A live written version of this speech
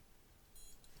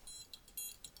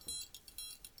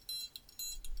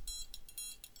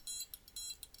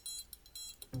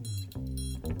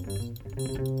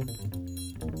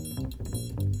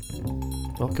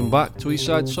Welcome back to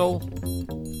Eastside Soul.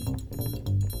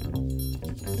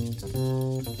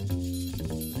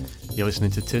 You're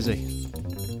listening to Tizzy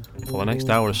for the next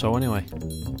hour or so anyway.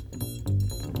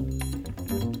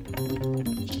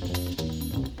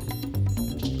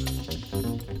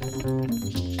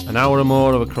 An hour or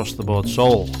more of across the board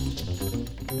soul,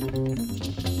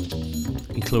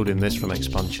 including this from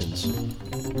Expansions.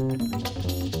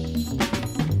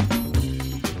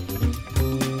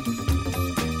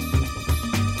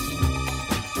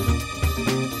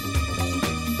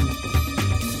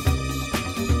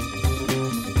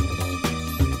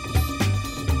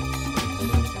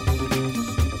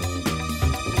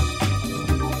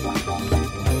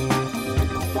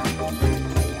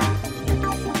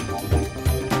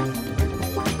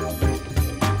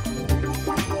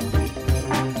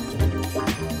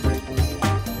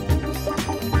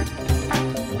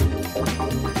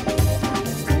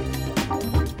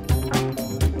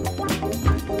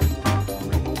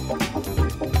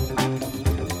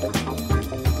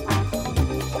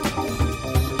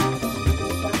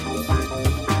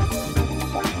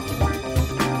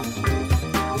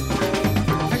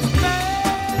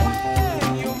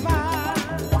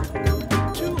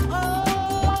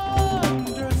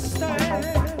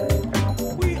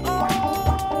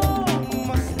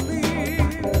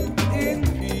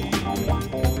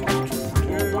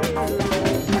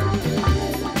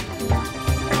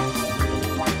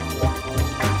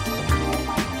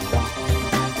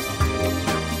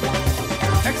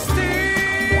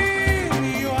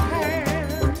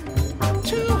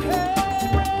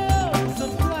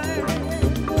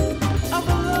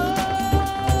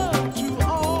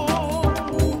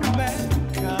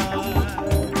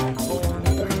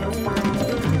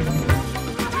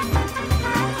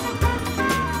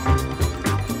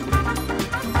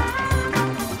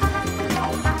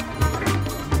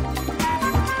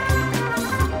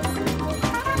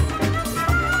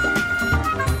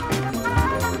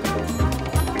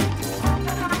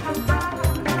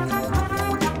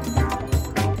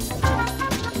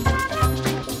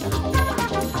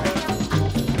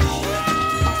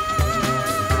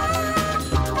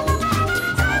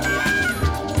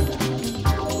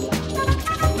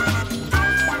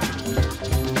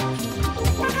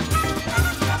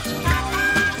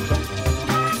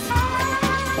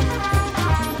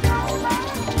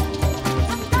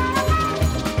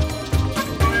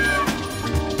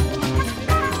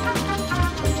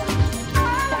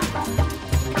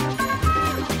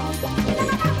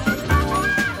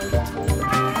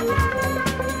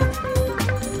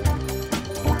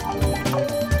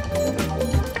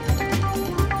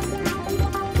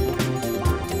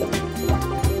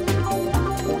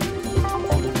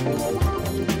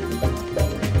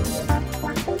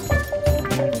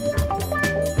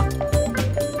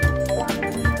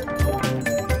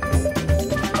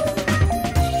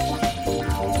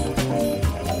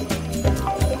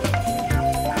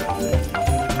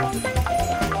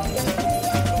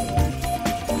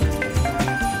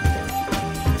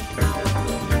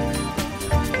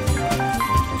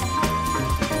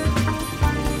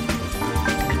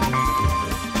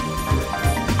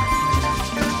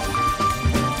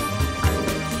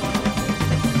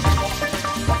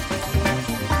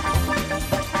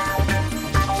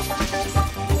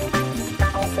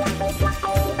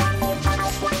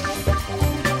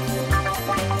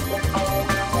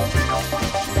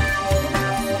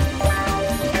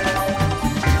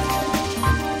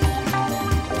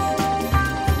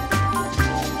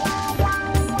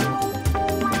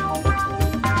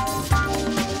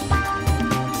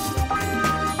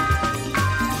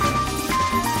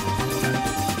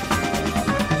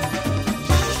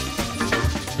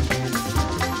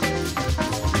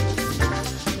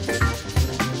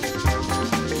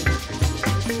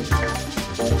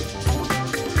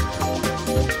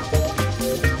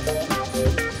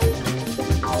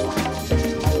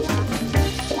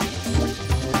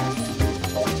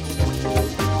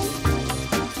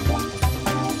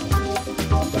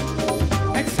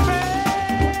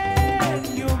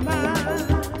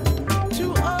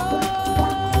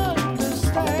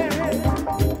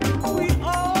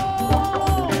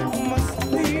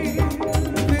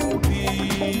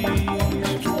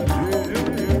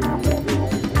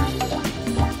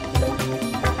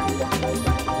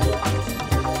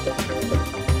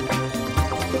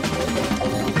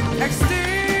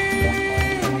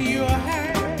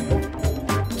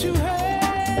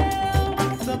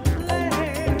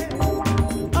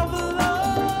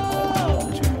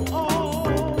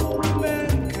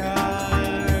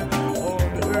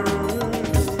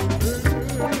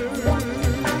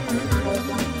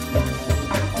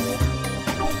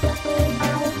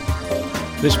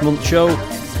 This month's show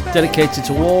dedicated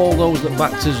to all those that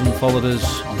backed us and followed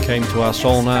us and came to our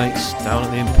soul nights down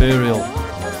at the Imperial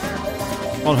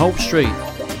on Hope Street,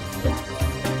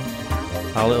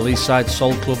 our little Eastside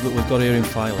Soul Club that we've got here in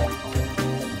Filey.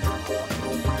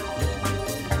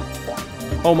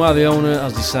 Omar, the owner,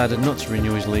 has decided not to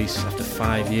renew his lease after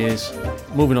 5 years,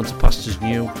 moving on to pastures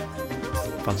new.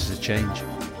 Fancies a change.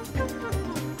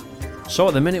 So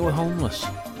at the minute we're homeless.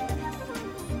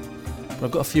 But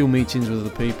I've got a few meetings with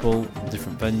other people,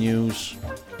 different venues,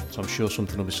 so I'm sure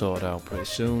something will be sorted out pretty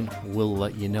soon. We'll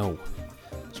let you know.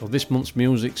 So this month's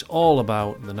music's all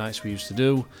about the nights we used to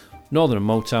do, Northern and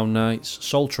Motown nights,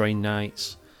 Soul Train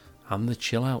nights, and the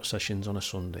chillout sessions on a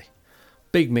Sunday.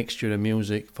 Big mixture of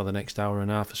music for the next hour and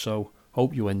a half or so.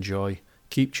 Hope you enjoy.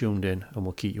 Keep tuned in and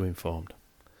we'll keep you informed.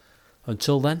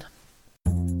 Until then.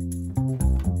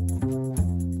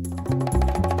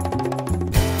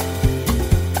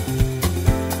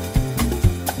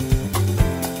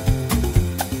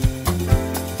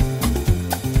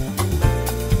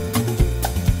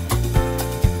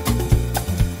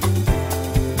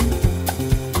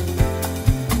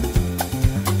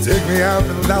 Take me out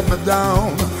and let me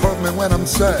down, hold me when I'm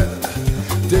sad.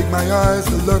 Take my eyes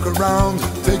to look around,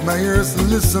 take my ears to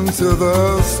listen to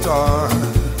the stars.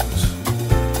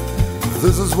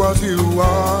 This is what you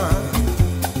are.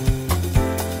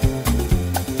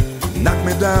 Knock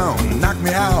me down, knock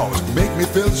me out, make me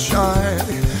feel shy.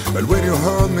 But when you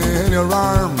hold me in your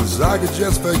arms, I could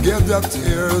just forget the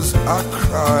tears I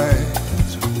cried.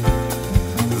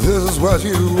 This is what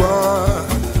you are.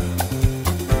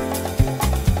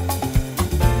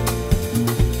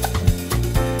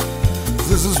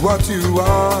 This is what you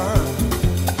are.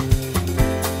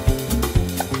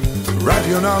 Write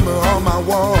your number on my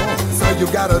wall, that's all you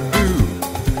gotta do.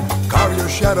 Carve your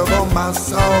shadow on my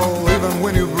soul, even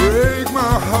when you break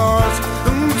my heart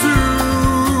in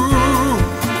two.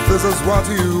 This is what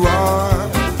you are.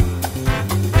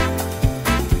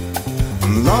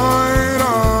 Light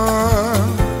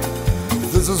on.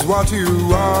 This is what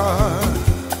you are.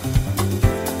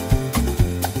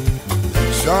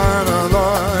 Shine a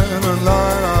light, a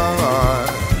light, a light.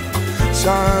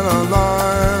 Shine a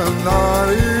light, a light,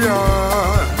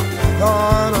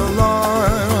 light, a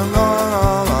light, a light,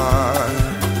 a light.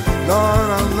 Light,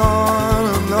 a light,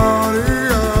 a light,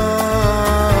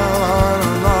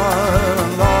 light, a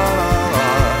light, a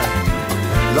light.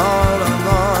 Light, a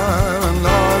light, a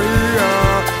light.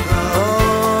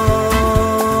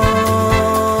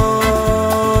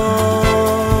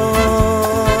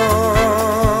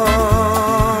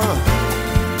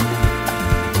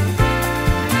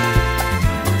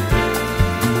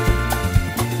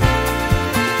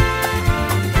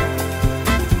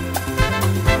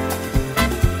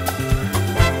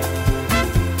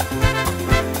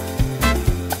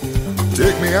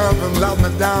 Take me up and let me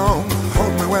down,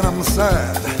 hold me when I'm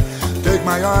sad. Take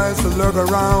my eyes to look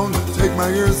around, take my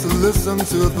ears to listen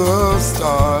to the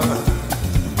stars.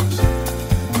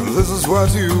 This is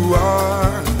what you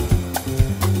are.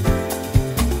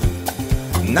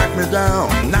 Knock me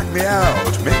down, knock me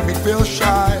out, make me feel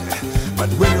shy. But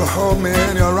when you hold me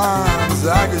in your arms,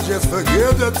 I could just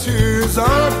forget the tears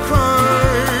I've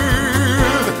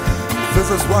cried. This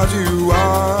is what you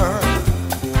are.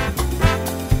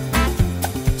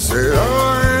 Say I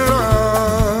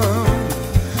am.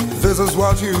 This is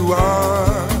what you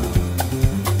are.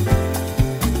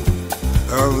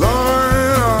 A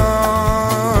liar.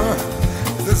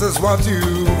 This is what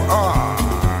you are.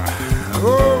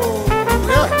 Oh,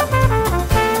 yeah.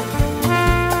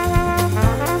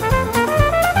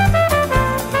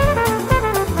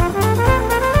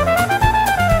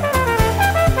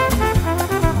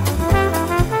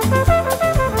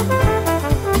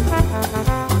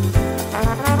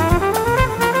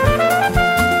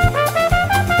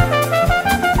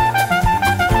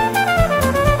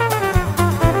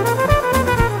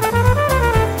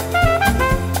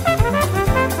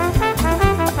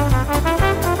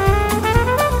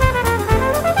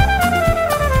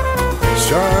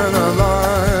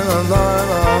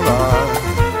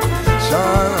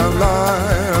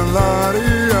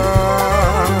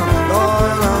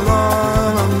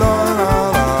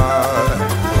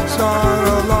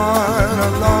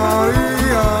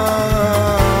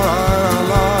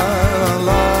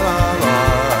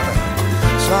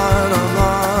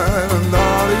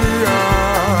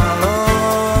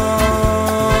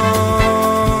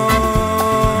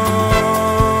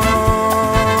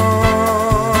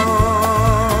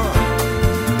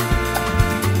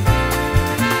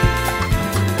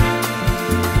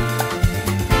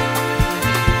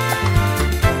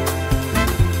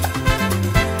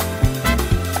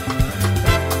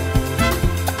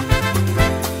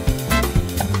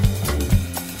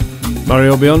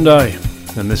 Mario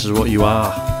Biondi, and This Is What You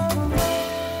Are.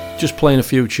 Just playing a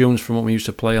few tunes from what we used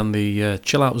to play on the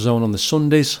Chill Out Zone on the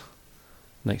Sundays.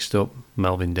 Next up,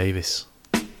 Melvin Davis.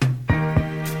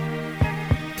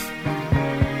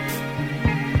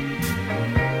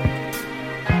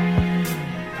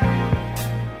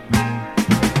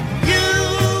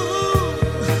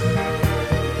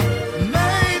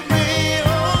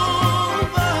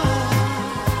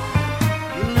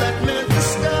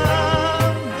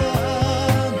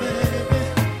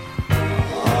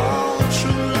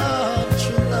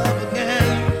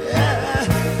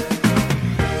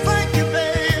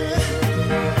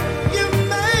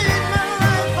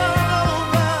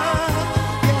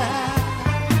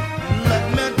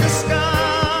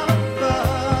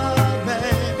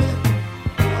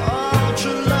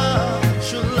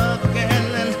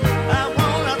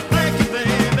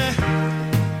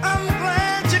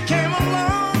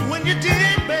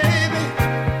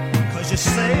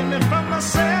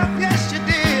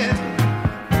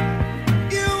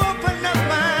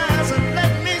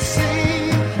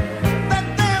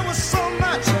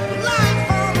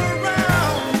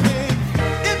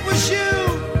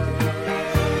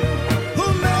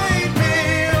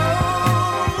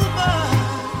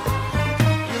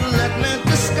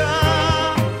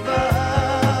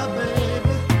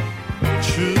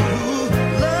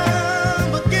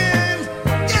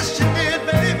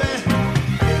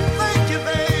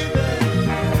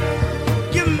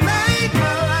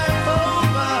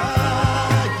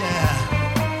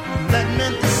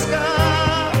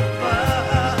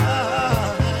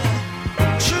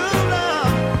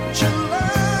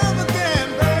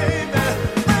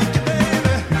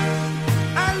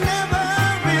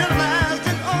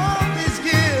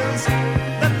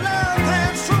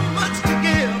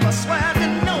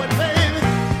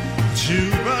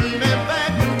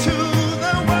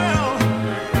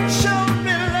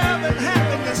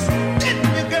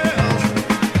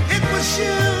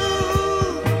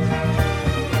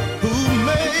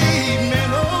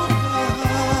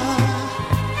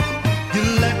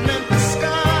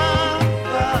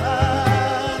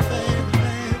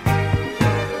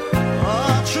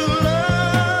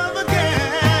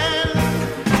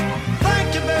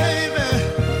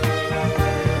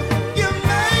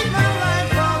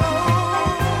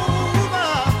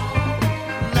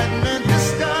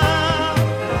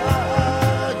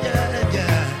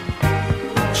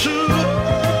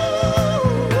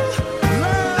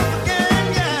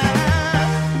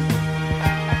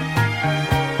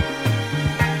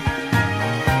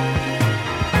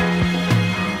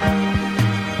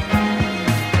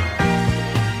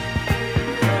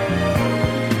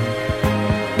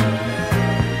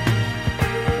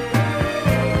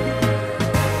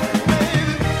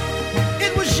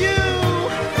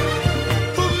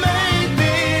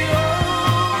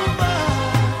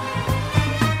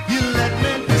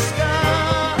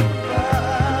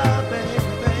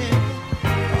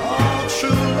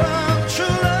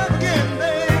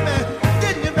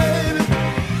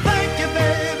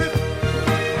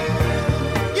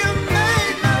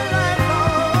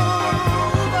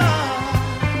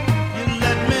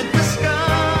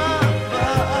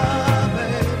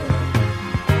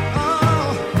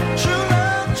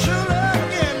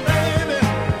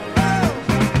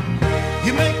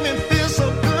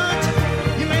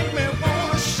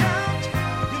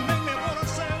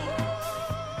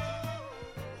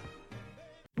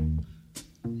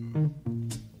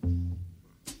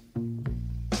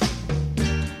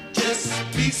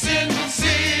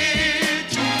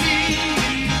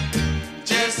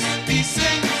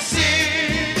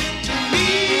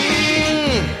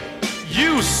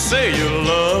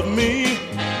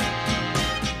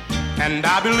 And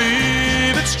I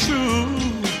believe it's true,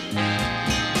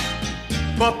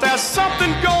 but there's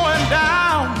something going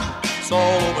down. It's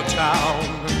all over town.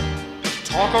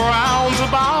 Talk around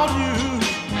about you.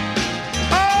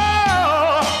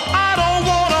 Oh, I don't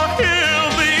want to hear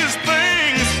these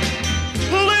things.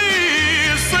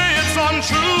 Please say it's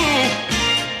untrue.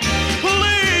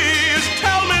 Please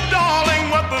tell me, darling,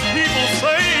 what the people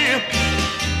say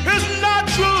is not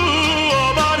true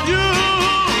about you.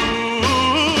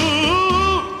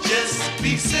 Just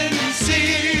be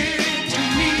sincere to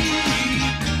me.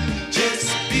 Just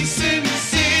be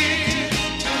sincere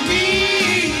to me.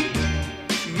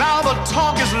 Now the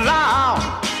talk is loud.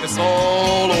 It's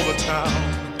all over town.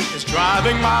 It's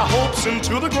driving my hopes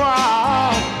into the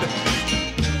ground.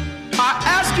 I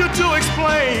ask you to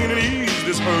explain and ease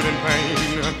this hurt and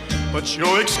pain, but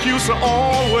your excuses are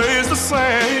always the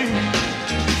same.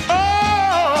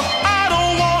 Oh, I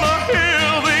don't want to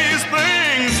hear these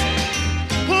things.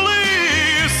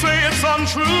 Please say it's untrue. come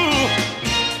true.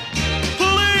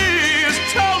 Please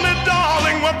tell me,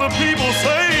 darling, what the people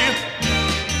say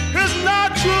is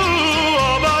not true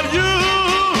about you.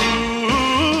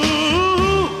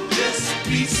 Just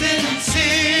be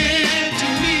sincere to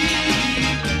me.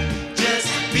 Just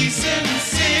be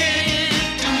sincere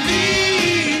to me.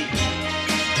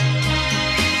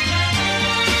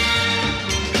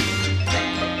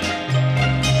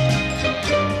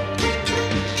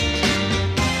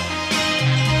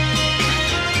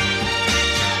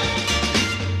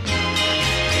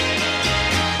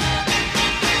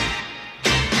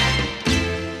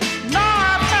 Now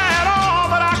I've had all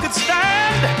that I could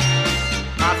stand.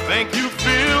 I think you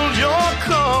filled your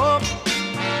cup.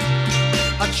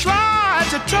 I tried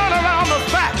to turn around the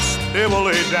facts they were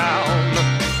laid down,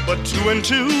 but 2 and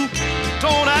 2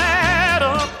 don't add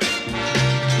up.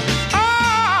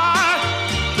 I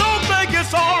don't think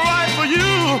it's all right for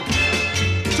you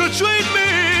to treat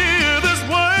me this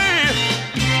way.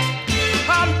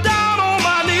 I'm down on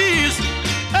my knees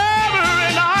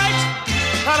every night,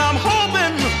 and I'm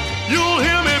hoping you'll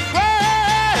hear me pray.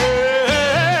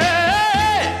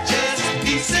 Just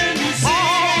be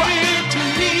sincere to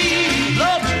me.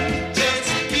 Love,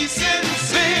 Just be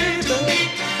sincere to me,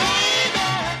 baby.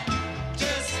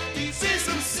 Just be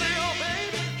sincere,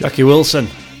 baby. Jackie Wilson,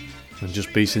 and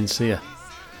Just Be Sincere.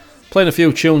 Playing a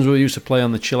few tunes we used to play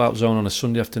on the Chillout Zone on a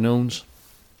Sunday afternoons.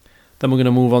 Then we're going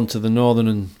to move on to the Northern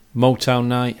and Motown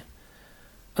night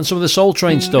and some of the Soul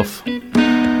Train stuff. In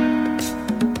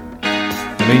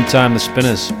the meantime, the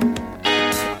Spinners,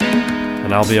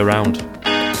 and I'll Be Around.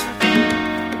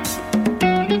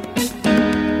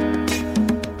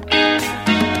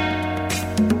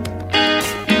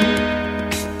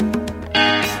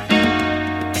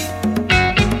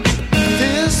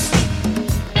 This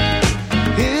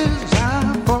is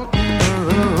our fork in the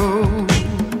road.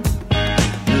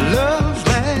 Love's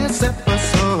last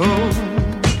episode.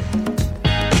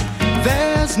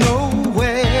 There's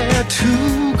nowhere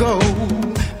to go.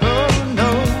 Oh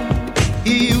no,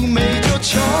 you made your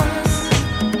choice.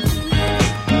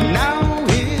 Now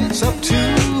it's up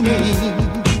to me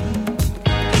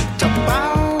to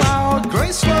bow out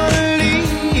gracefully.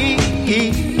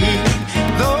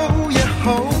 Though you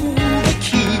hold the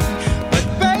key, but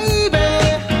baby,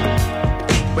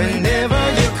 whenever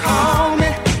you call me,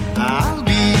 I'll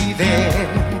be there.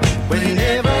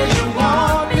 Whenever you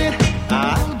want me,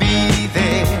 I'll be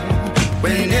there.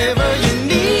 Whenever you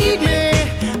need me,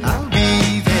 I'll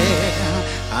be there.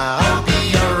 I'll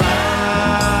be around.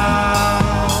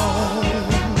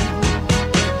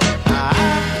 I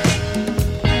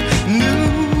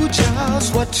knew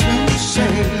just what to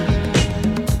say.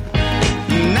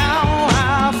 Now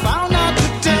I found out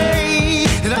today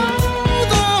that all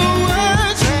the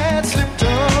words had slipped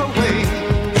away.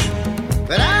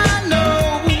 But I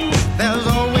know there's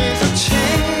always a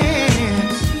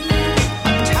chance. A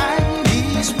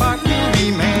tiny spark will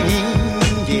remain,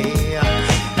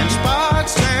 yeah. And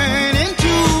sparks turn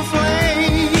into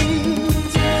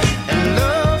flames. And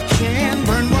love can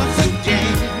burn once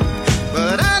again.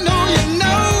 But I know you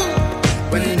know,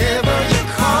 whenever you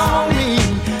call me,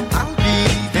 I'll be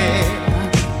there.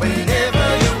 Whenever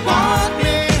you want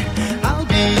me, I'll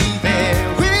be there.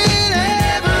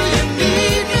 Whenever you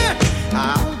need me,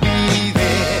 I'll be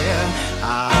there.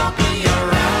 I'll be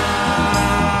around.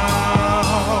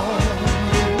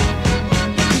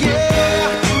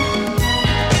 Yeah.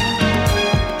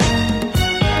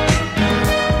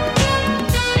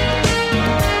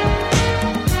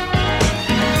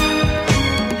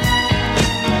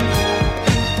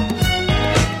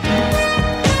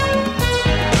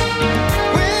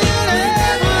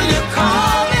 Whenever you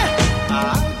call me,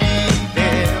 I'll be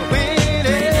there.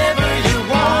 Whenever you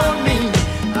want me,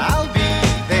 I'll be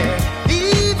there.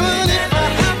 Even if I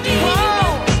have to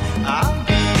walk, I'll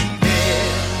be there.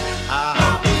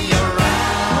 I'll be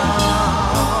around.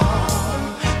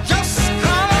 Just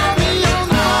call me on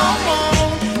the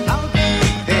phone. I'll be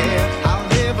there. I'll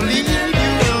never leave you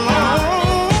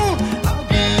alone. I'll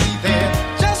be there.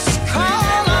 Just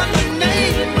call on the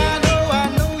name. I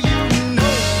know you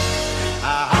know.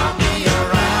 I'll be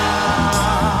around.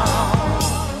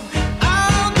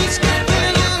 I'll be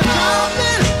skipping and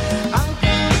hopping. I'll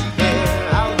be there.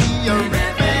 I'll be a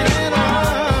ripping and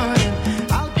running.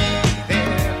 I'll be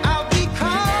there. I'll be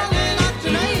calling out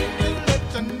your name and let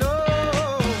you know.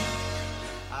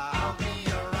 I'll be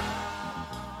around.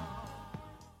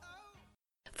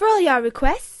 For all your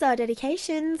requests or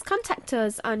dedications, contact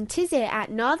us on Tizzy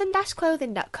at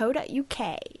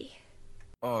northern-clothing.co.uk.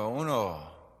 Oh, 1,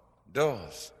 2,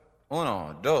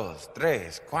 1, 2, 3,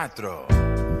 4.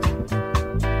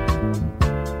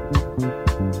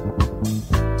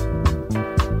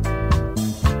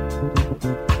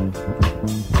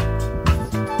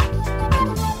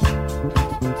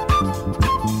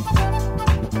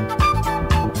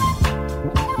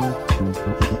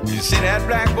 that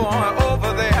black boy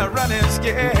over there running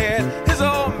scared. His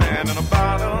old man in a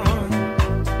bottle.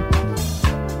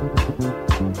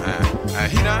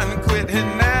 He done quit his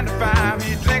 9 to 5.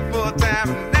 He drank full time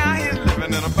and now he's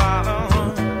living in a bottle.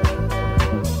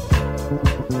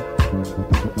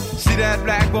 See that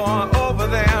black boy over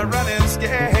there running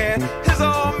scared. His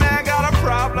old man got a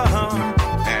problem,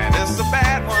 and it's a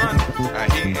bad one.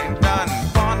 He ain't done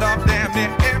pawned off damn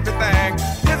near everything.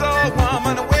 His old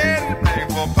woman waiting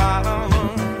for a bottle.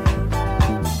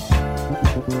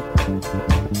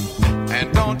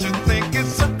 And don't you think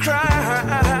it's a crime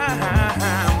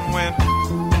when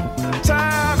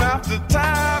time after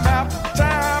time after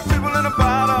time people in a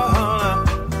bottle?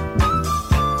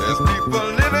 There's people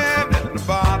living in a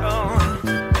bottle.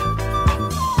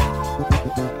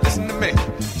 Listen to me.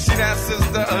 See that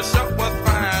sister sure was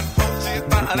fine. She's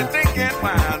finally drinking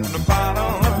wine in a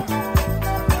bottle.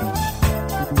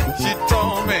 She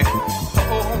told me,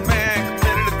 oh man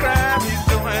committed a crime. He's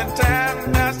doing time.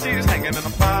 Now she's hanging in a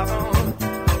bottle.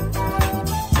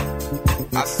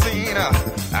 I seen her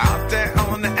out there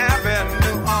on the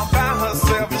avenue all by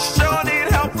herself. She sure need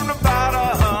help from the bottle.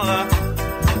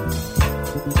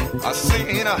 I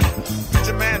seen her,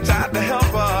 preacher man tried to help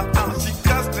her. She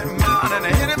cussed him out and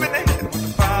hit him in the head with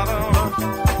the bottle.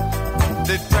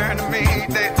 They turned to me,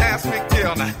 they asked me,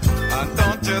 kill now.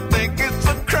 Don't you think it's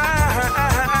a crime?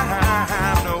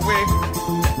 No way.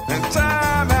 And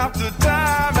time after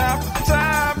time after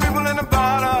time, people in the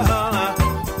bottle.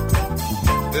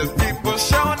 There's people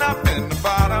showing up in the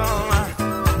bottle.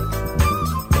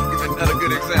 Give me another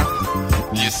good example.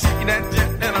 You see that jet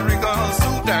in a Rico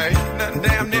suit there, he done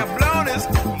damn near blown his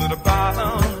cool in the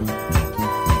bottle.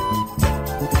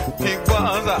 He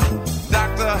was a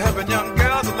doctor helping young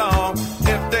girls along.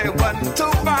 If they wasn't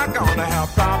too far gone to have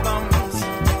problems.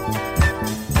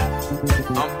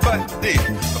 But the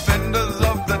offenders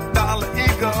of the Dollar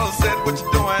Eagle said, what you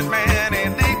doing, man,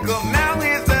 illegal. Now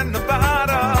he's in the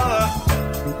bottle.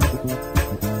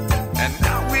 And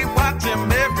now we watch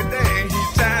him every day.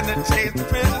 He's trying to chase the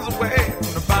prisoners away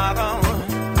from the bottle.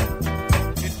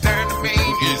 He turned to me,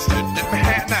 he said, "Let me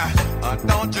have now.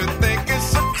 Don't you think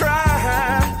it's a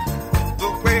crime? The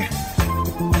way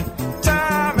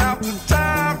time after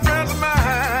time, friends of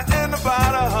mine in the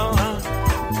bottle.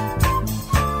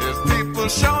 There's people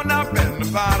showing up in the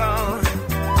bottle."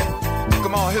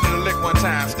 Come on, hit it a lick one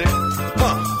time, stick.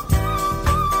 Huh.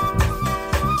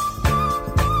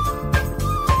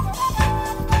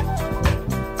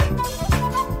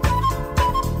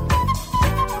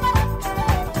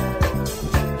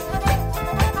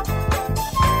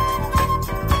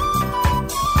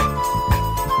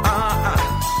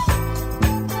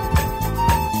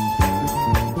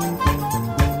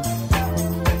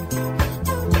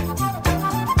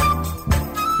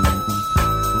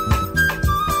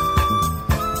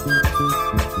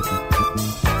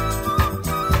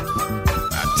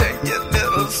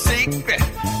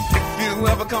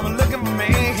 Come looking for me,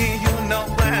 you know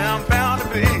where I'm bound to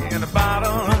be in the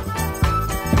bottle.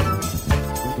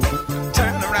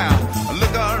 Turn around,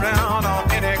 look around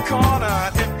on any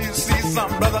corner. If you see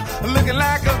some brother looking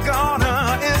like a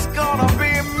goner, it's gonna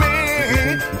be me.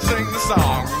 Sing the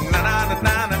song. Na na na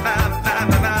na na na na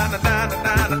na na na na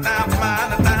na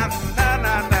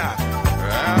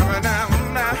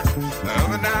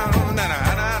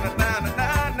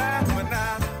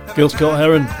na Gil Scott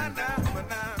Heron.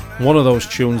 One of those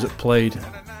tunes that played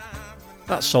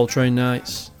at Soul Train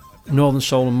nights, Northern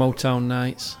Soul and Motown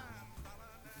nights,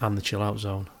 and the Chill Out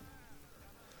Zone.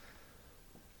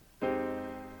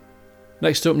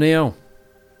 Next up, Neo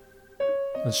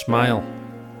and Smile.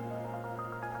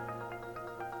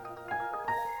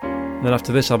 And then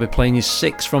after this, I'll be playing you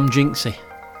 6 from Jinxie,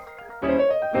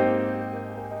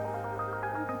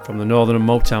 from the Northern and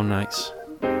Motown nights.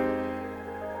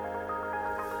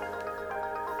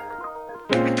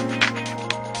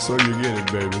 So you get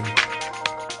it, baby.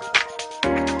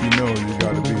 You know you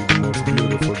gotta be the most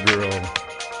beautiful girl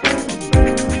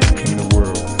in the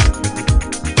world.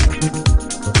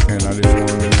 And I just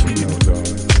wanna let you know,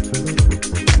 darling,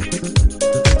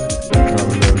 I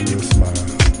love your smile.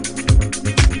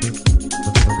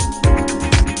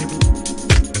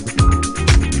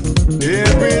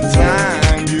 Every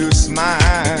time you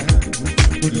smile,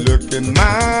 looking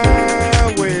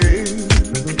my way,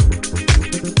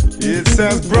 it's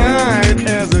as bright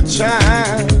as a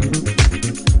child,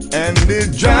 and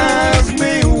it drives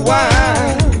me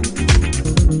wild.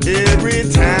 Every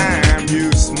time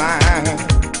you smile,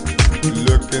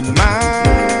 looking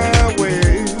my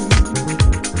way,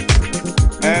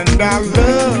 and I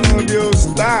love your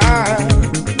style.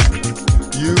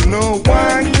 You know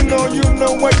why, you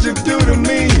know what you do to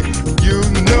me.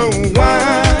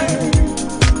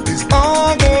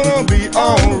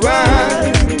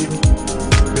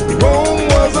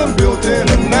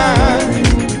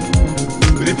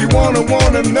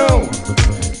 wanna know.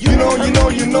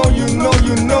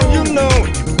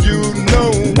 You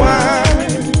know why.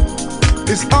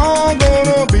 It's all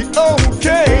gonna be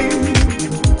okay.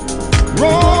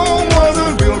 Rome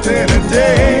wasn't built in a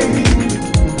day.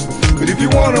 But if you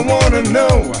wanna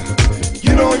know,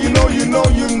 you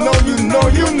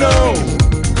know.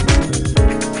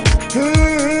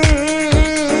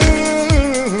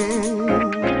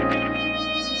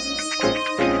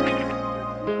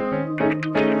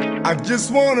 I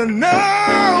just wanna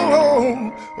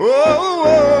know,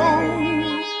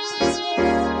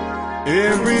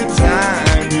 every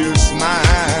time you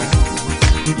smile,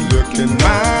 looking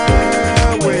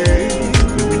my way,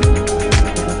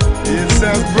 it's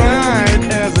as bright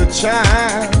as a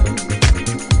child,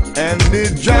 and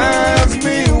it drives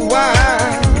me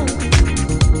wild.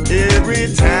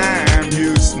 Every time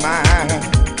you smile,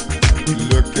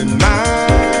 looking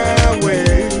my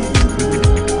way,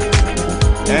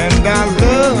 and I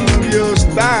love your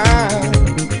style.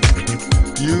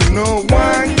 You know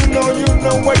why, you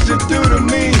know what you do to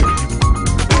me.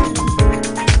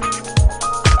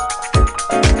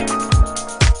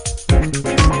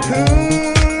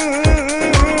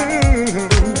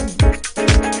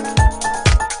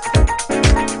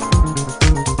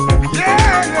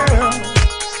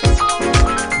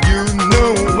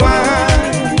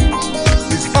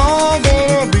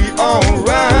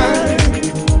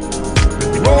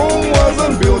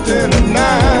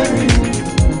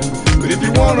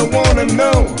 Wanna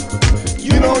know,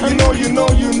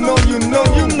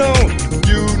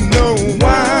 you know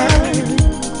why.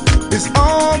 It's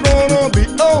all gonna be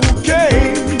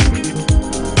okay.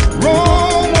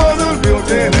 Rome wasn't built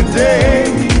in a day.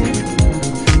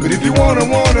 But if you wanna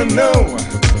know,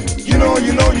 you know.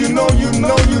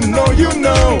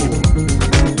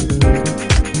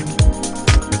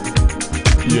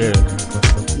 Yeah,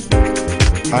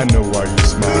 I know why you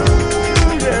smile.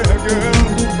 Yeah, girl.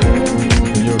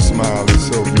 Your smile is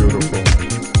so beautiful.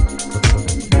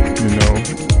 You know,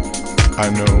 I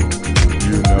know,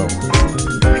 you know.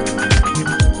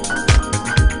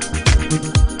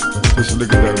 Just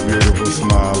look at that beautiful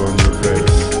smile on your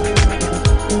face.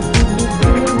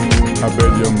 I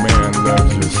bet your man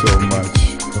loves you so much.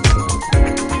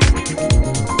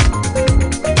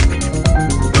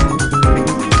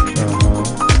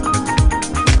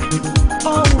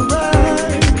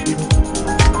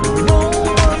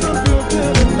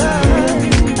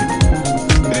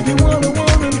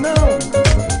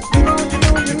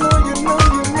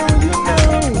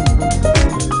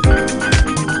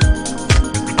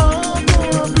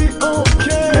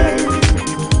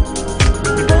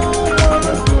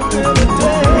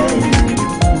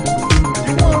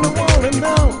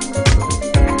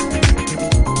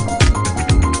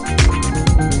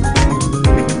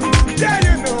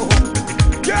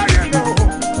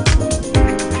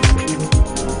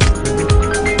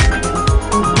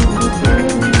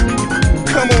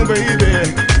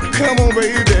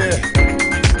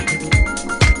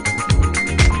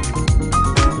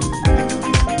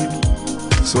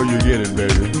 So you get it,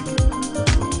 baby.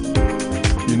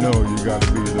 You know you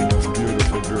gotta be the most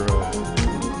beautiful girl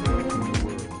in the world.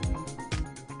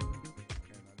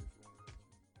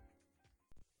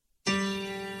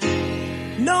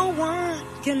 No one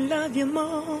can love you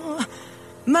more,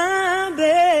 my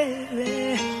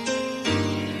baby.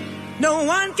 No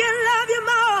one can love you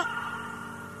more,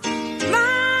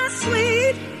 my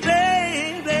sweet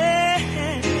baby.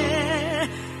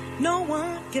 No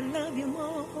one can love you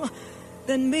more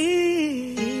than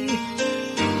me,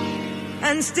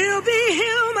 and still be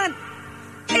human.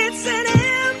 It's an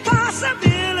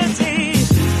impossibility.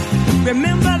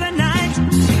 Remember the night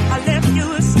I left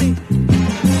you asleep.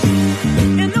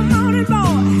 In the morning,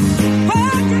 boy,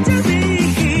 what did you be?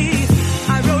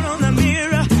 I wrote on the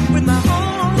mirror with my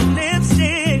own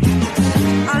lipstick.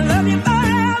 I love you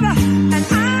forever, and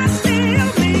I still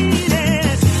mean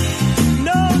it.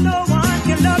 No one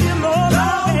can love you more,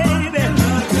 baby.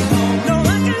 No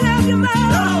one can love you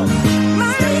more,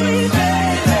 my sweet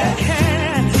baby.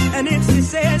 And if she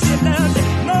says she loves you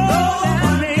more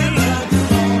than me,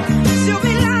 she'll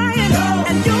be lying,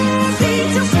 and you'll be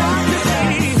just what you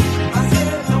see. I said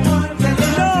no one can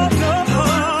love you more, baby.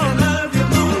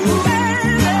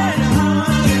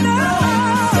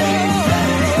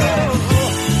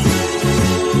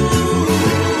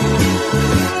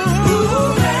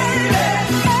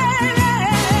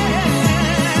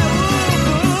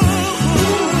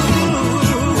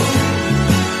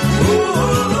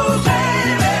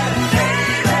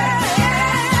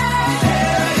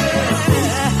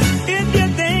 If you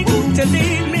think to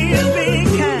leave me is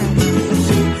being kind,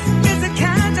 it's the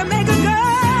kind to make a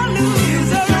girl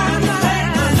lose her mind.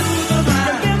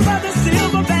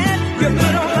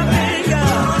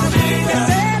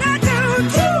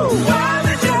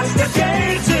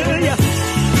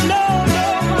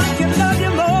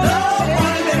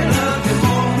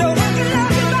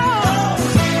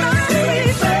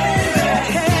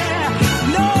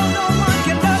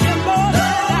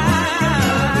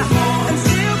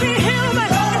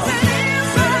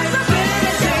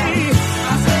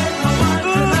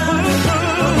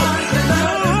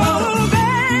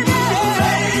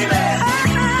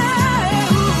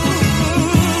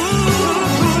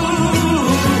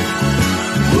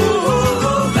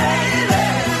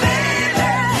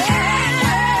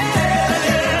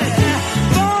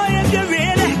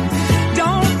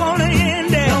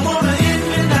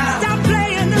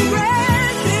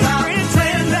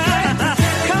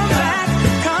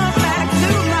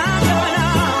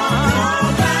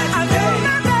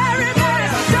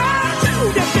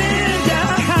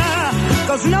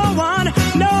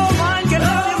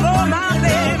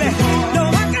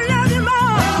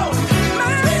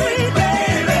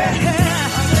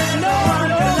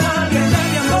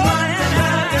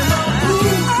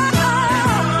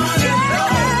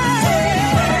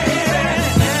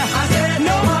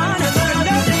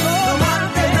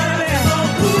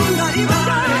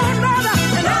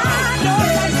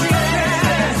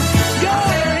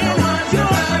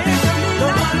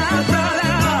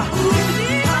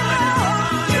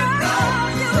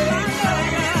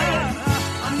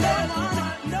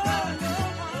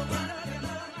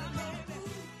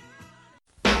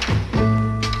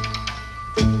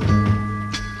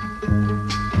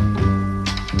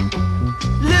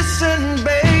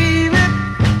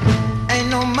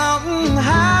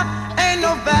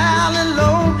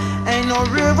 a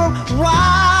river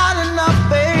wide enough,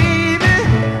 baby.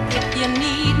 If you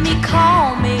need me,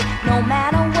 call me. No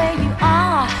matter where you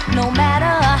are, no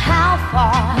matter how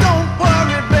far. Don't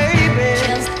worry, baby.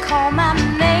 Just call my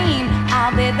name,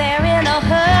 I'll be there in a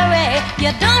hurry.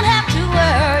 You don't have to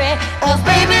worry, 'cause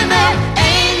baby, there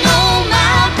ain't no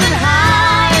mountain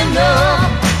high enough,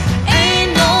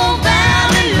 ain't no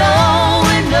valley low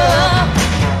enough,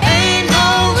 ain't no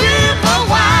river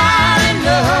wide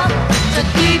enough to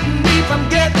keep me from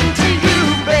getting to you,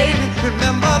 baby.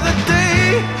 Remember the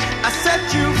day I set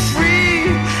you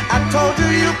free? I told you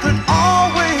you could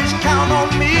always count on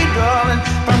me, darling.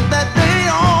 From that day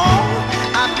on,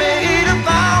 I made a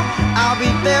vow I'll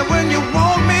be there when you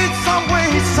want me, some way,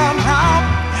 somehow.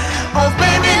 Oh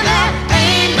baby, there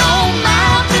ain't no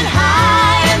mountain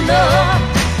high enough,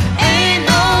 ain't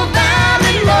no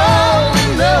valley low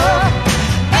enough,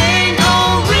 ain't no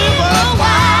river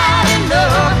wide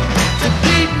enough to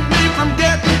keep me from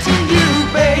getting to you,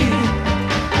 baby.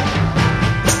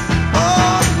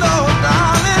 Oh no,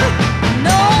 darling.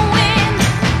 No wind,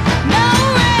 no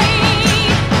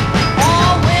rain, or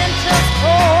winter's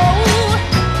cold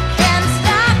can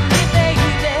stop me,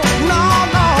 baby. No,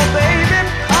 no, baby.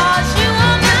 'Cause you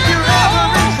are my If you're ever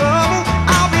in love. trouble,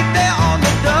 I'll be there on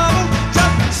the double.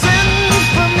 Just send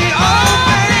for me, oh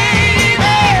baby.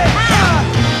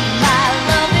 My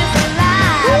love is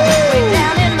alive, way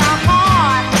down in my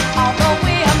heart, although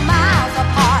we are miles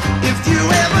apart. If you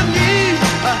ever need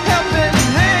a helping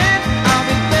hand, I'll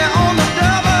be there on the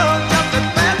double, just as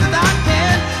fast as I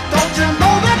can. Don't you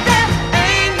know that there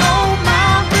Ain't no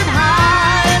mountain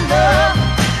high enough,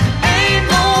 ain't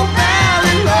no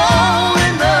valley low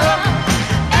enough,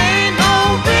 ain't no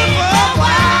river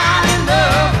wide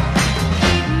enough to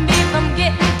keep me from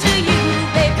getting to you,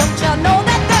 babe. Don't you know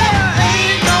that there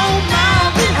ain't no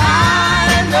mountain high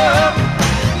enough,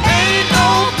 ain't no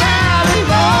valley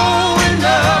low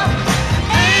enough,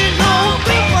 ain't no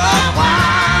river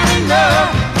wide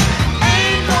enough,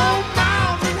 ain't no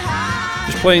mountain high.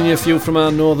 Just playing you a few from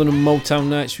our Northern and Motown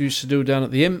nights we used to do down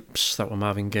at the Imps. That were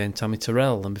Marvin Gaye and Tammy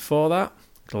Terrell. And before that,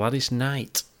 Gladys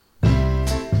Knight.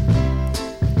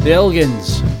 The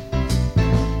Elgins.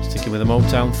 Sticking with the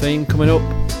Motown theme coming up.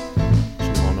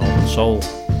 Some more Northern Soul.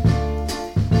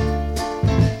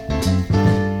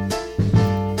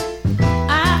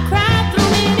 I cried through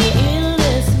many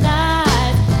endless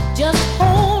nights, just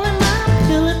holding my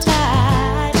pillow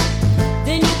tight.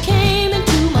 Then you came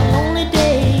into my lonely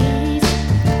days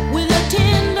with your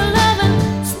tender loving,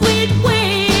 sweet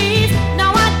ways.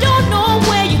 Now I don't know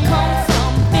where you come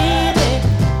from, baby.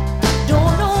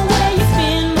 Don't know where you've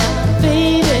been,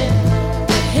 baby.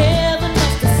 Heaven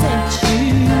must have sent you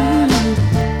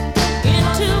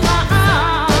into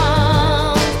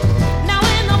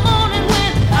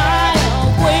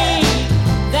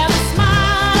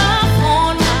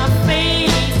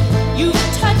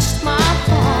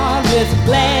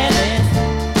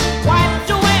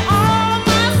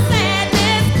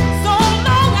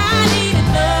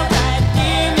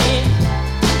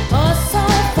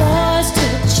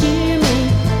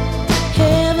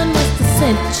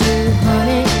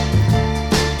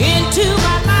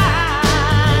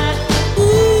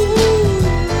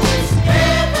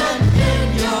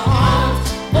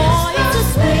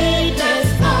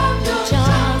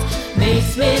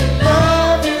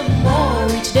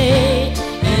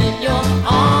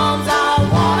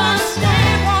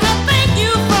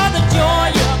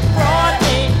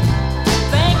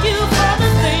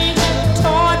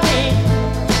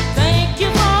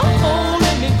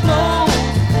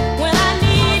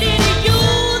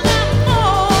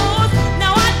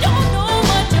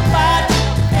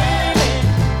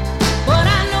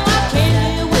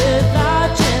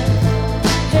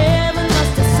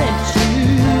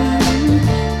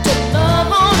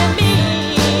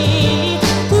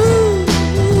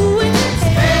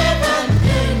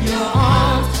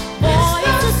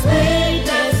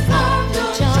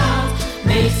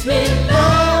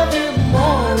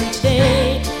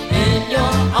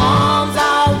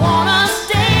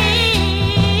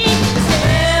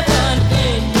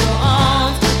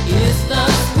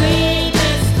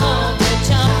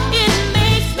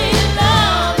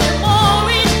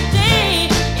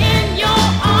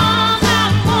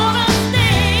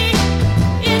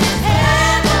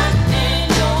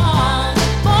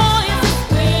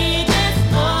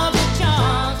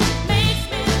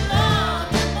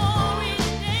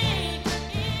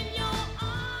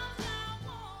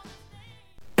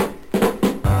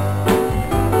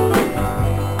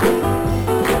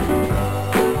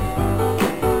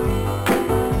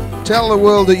Tell the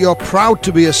world that you're proud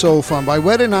to be a soul fan by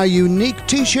wearing our unique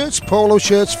t-shirts, polo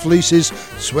shirts, fleeces,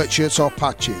 sweatshirts or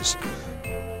patches.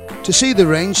 To see the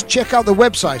range, check out the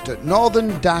website at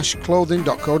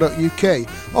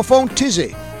northern-clothing.co.uk or phone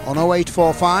Tizzy on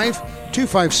 0845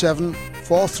 257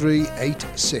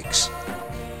 4386.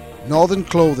 Northern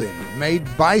Clothing, made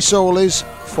by soulies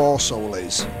for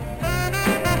soulies.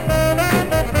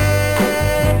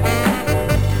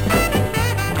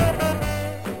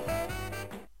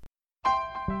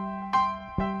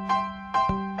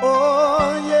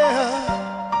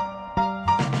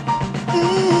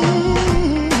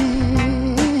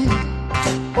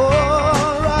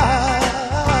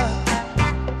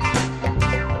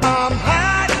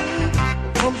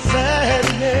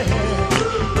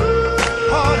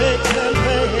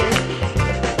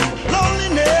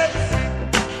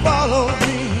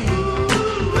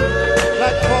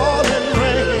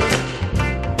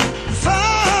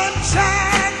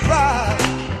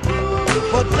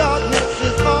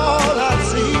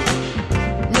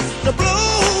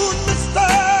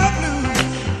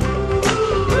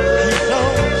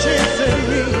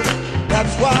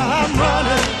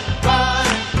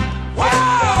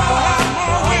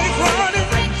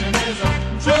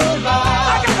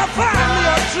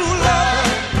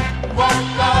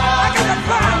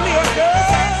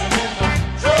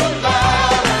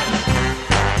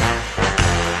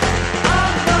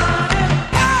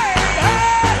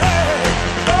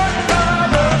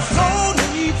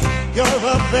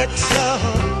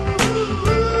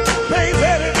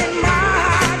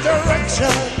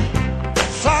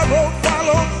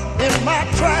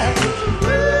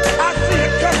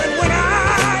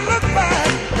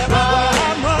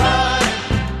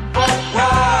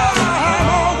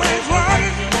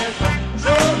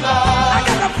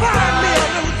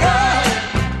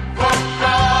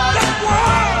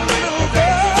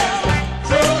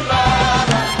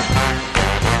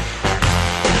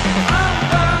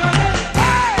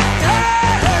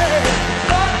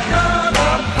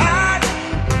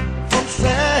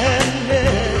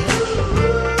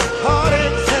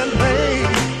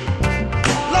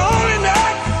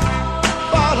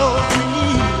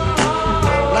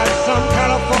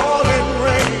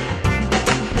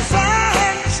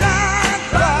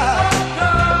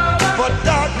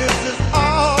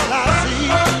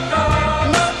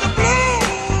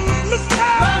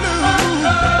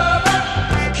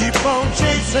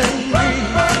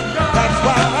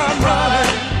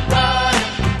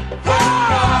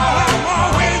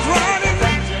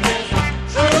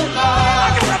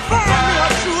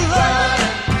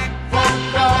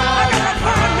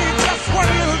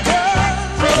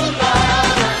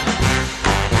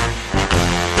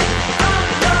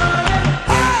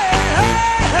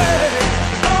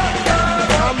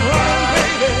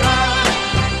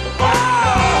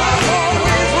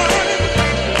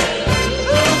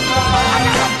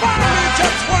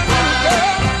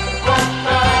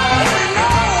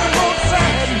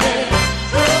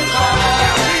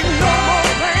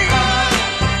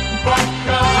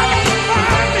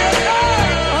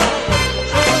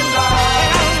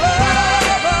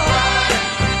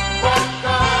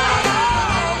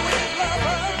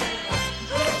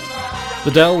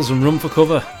 The Dells and Run for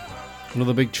Cover,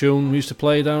 another big tune we used to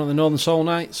play down at the Northern Soul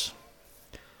Nights.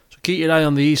 So keep your eye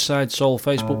on the Eastside Soul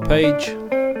Facebook page.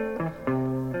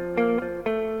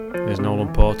 There's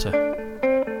Nolan Porter,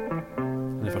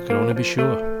 and if I could only be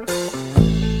sure.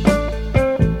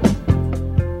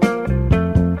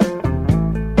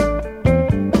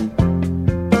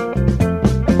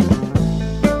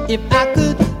 If I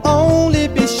could only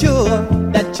be sure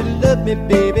that you love me,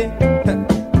 baby.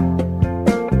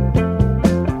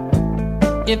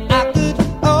 If I could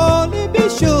only be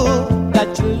sure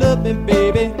that you love me,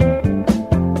 baby,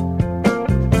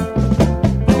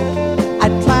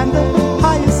 I'd climb the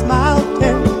highest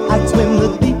mountain, I'd swim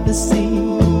the deepest sea,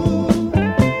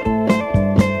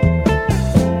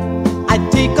 I'd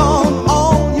take on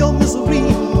all your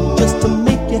misery just to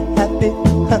make you happy,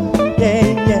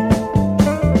 yeah, yeah.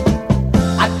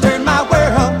 I'd turn my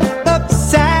world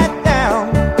upside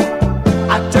down,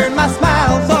 I'd turn my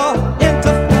smiles all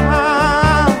into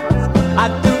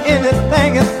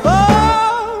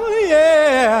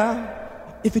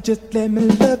if you just let me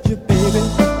love you, baby.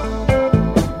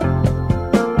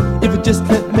 If you just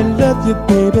let me love you,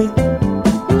 baby.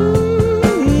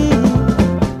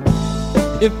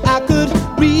 If I could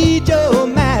read your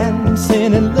mind,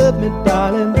 saying and love me,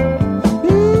 darling.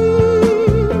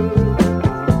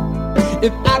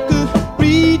 If I could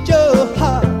read your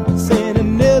heart, saying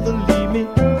and never leave me.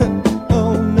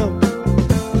 Oh no,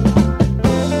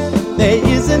 there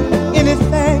isn't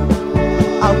anything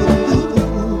I would do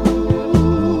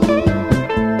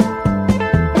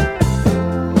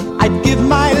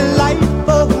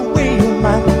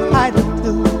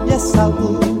I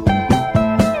would.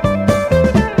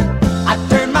 I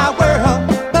turn my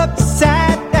world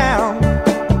upside down.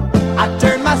 I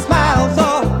turn my smiles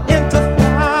all into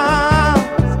frowns.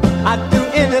 I'd do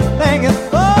anything and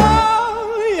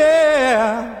oh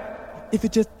yeah, if you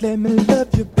just let me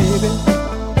love you, baby.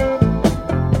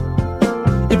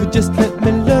 If you just let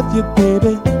me love you,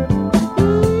 baby.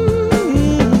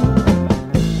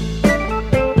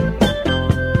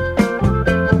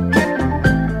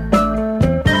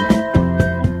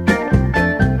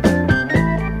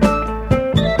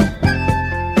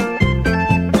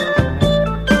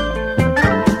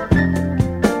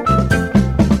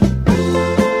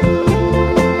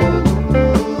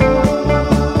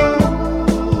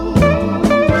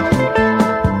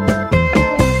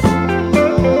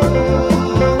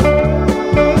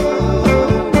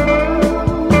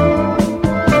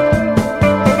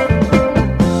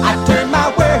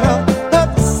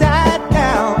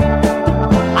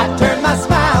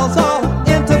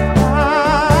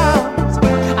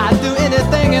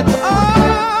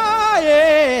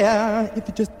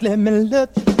 Just let me love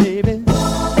you, baby.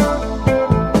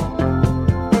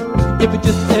 If you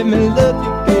just let me love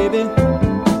you, baby.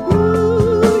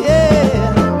 Ooh,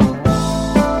 yeah.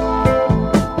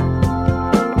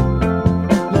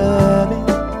 Love it.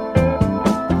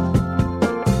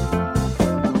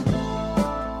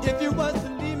 If you was to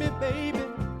leave me, baby,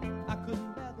 I could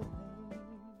never.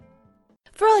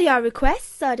 For all your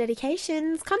requests or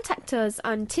dedications, contact us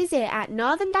on Tizzy at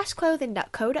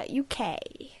northern-clothing.co.uk.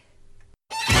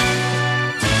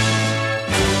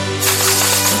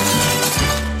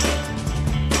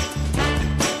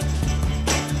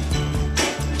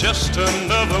 Just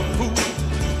another fool,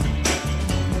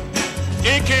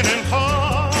 aching in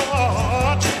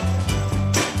heart,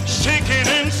 shaking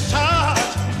inside,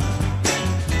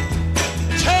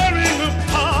 tearing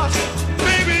apart.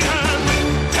 Baby, I'm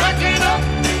cracking up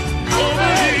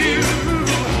over you,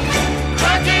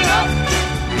 cracking up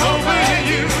over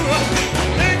you,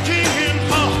 aching in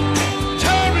heart,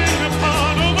 tearing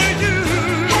apart over you.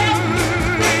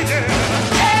 Yeah.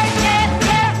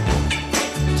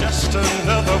 Just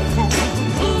another fool,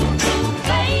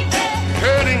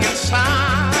 hurting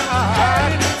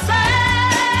inside,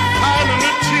 hiding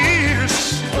the tears,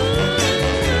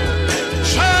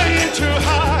 trying to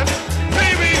hide.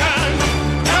 Baby, I'm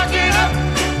cracking up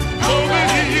over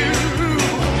you,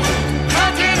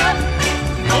 cracking up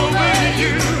over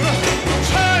you,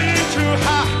 trying to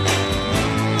hide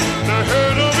the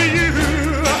hurt over you.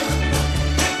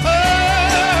 Oh,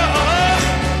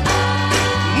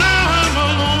 now I'm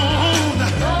alone,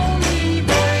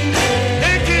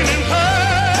 aching in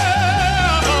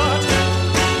heart,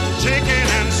 shaking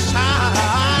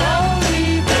inside,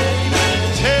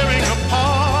 tearing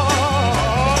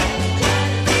apart,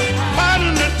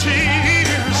 fighting the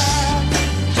tears,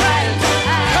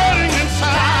 hurting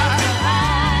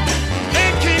inside,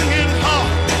 aching in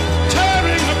heart,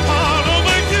 tearing apart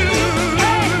over you.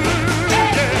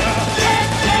 Yeah.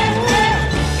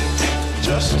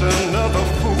 Just another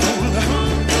fool,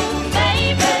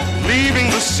 leaving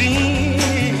the scene,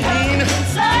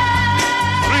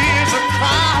 free as a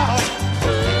crowd.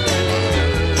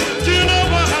 Do you know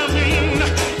what I mean?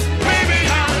 Baby,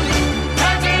 I'm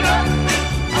cracking up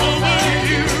over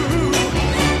you,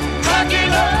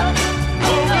 cracking up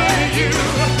over you,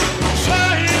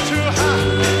 trying to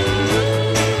hide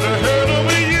the hurt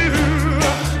over you.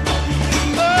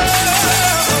 Oh,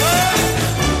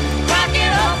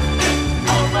 cracking up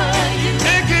over you,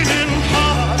 aching in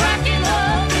heart, cracking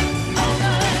up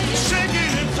over you,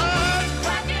 shaking in heart,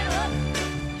 cracking up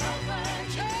over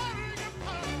you, tearing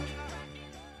apart.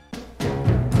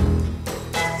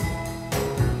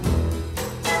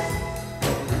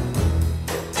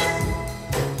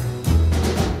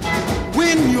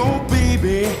 When your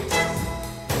baby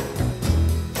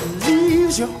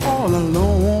leaves you all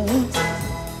alone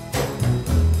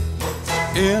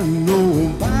and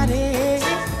nobody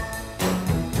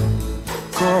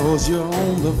calls you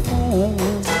on the phone,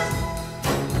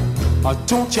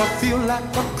 don't you feel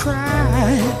like a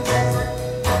crying?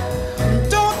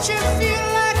 Don't you feel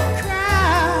like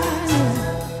crying?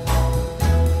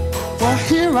 Well,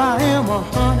 here I am,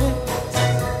 honey.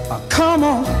 Come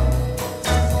on,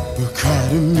 cry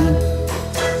to me.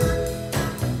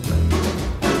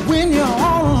 When you're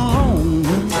all alone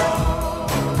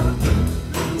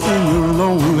in your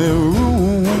lonely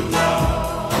room,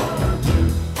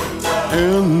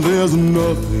 and there's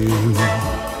nothing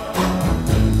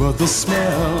but the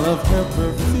smell of her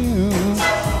perfume,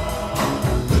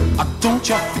 don't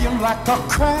you feel like a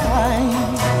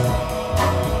crying?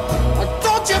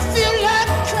 Don't you feel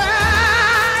like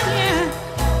crying?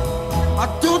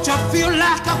 Don't you feel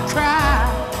like a cry?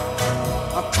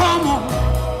 Come on,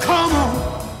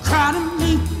 cry to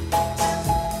me.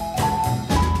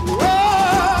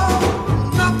 Oh,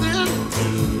 nothing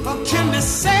can be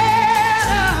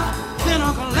sadder than a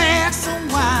glass of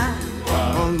wine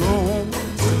alone.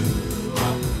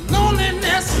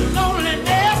 Loneliness,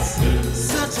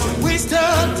 such a waste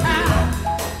of time.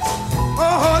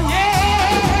 Oh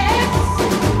yeah,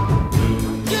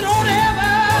 you don't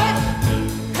ever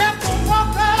have to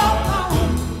walk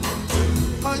alone.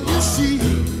 You see,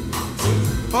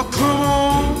 come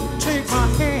on, take my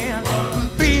hand,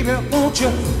 baby, won't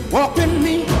you walk with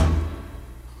me?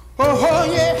 Oh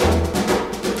yeah,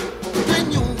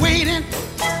 when you're waiting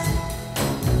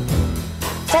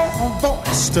for a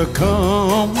voice to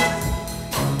come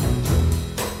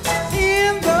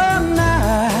in the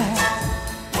night,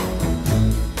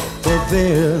 but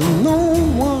there's no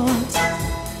one.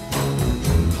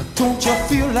 Don't you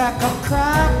feel like a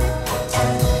cry?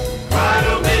 Cry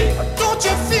to me. Don't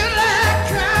you feel like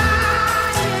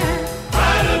crying?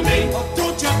 Cry to me.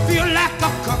 Don't you feel like a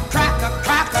crack,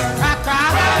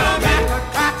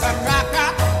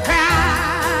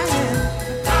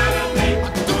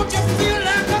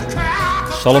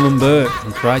 Solomon Burke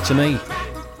and Cry to Me.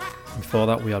 Before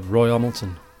that we had Roy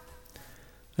Hamilton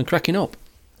and Cracking Up.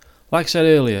 Like I said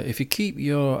earlier, if you keep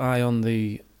your eye on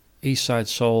the Eastside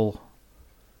Soul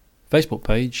Facebook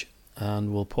page,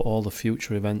 and we'll put all the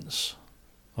future events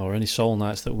or any soul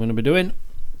nights that we're going to be doing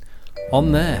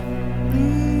on there,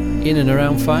 in and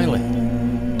around Filey.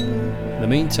 In the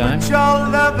meantime,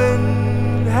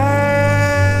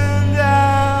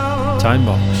 Time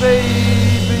Box, baby.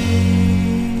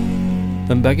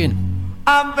 Then Begging.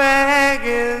 I'm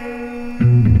begging.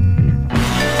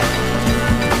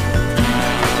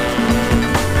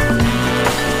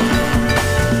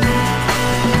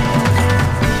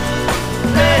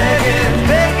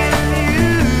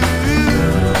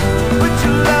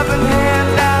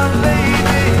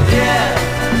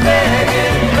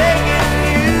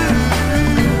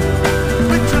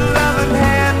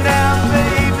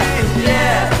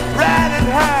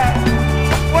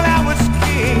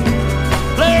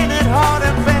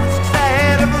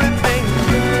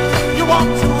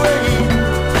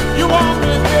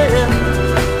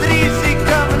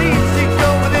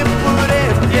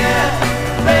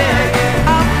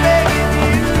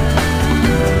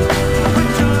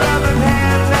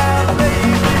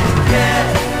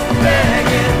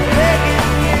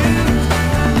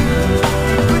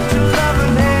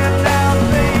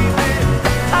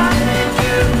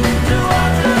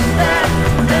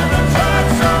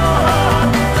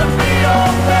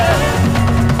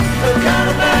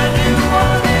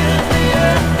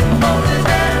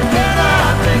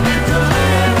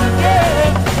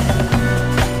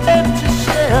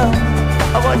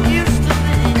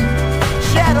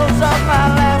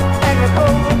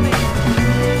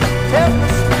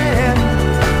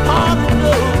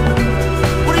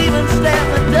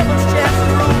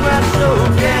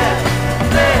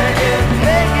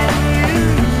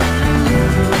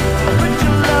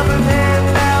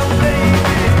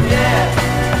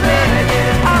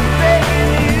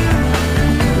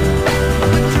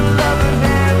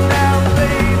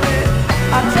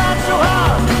 So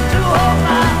hard to hold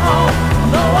my own,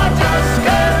 though I just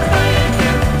can't make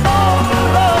it all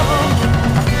alone.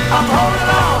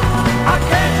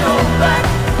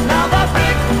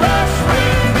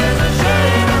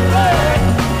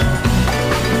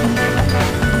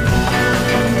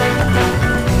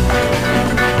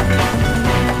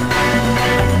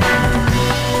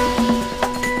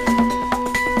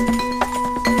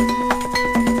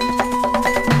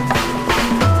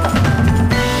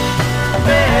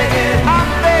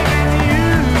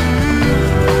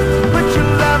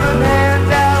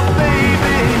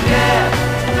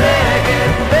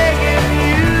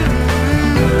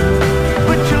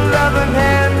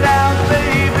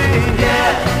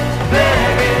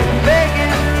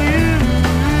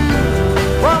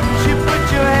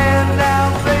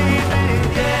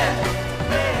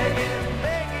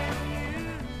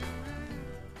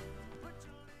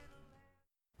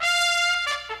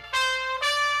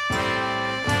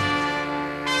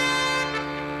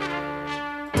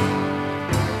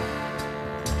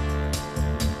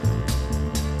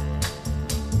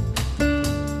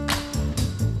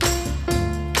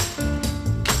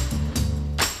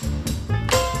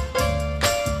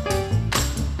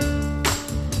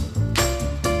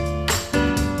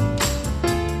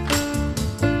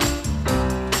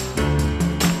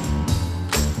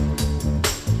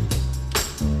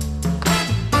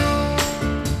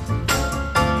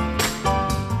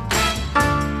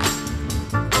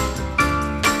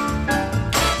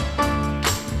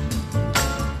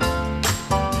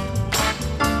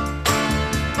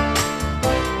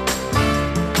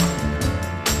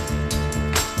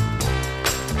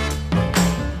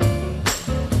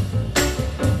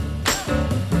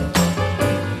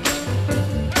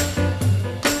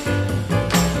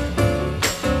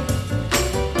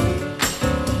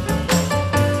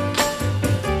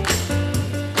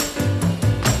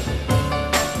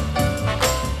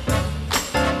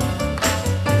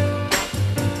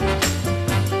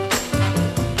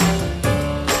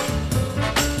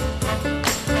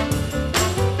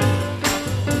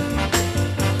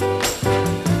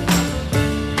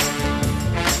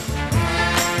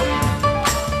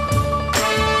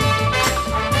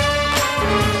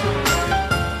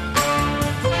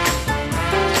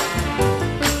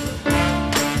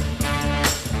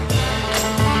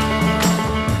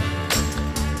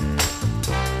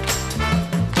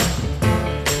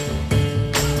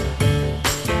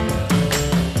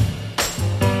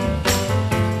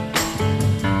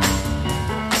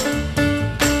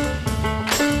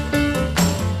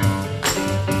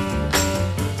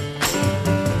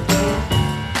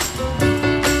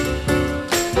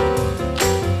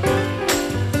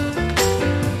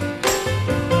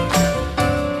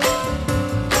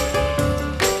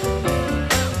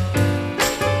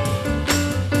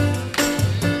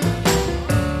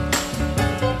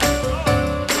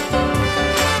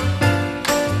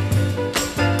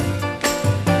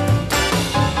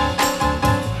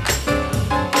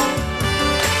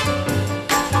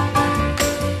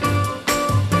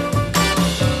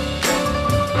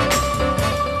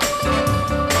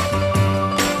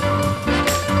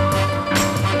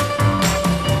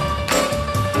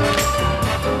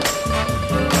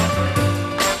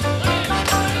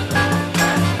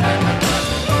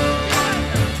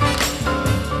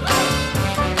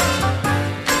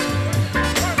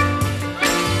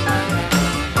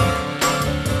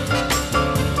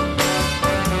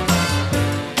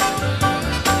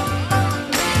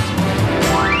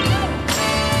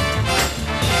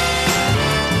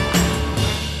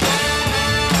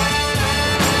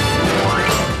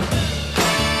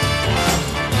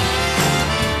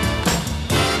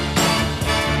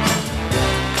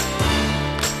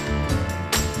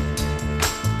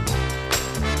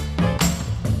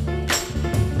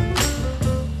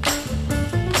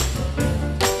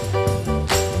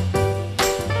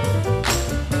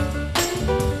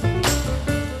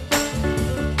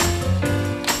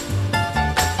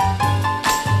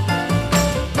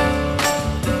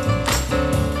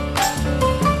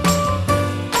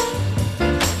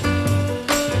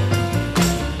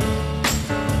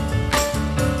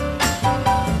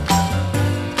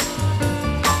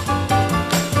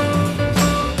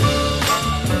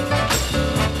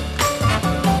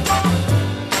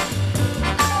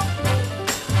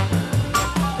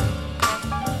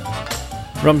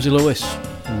 Ramsey Lewis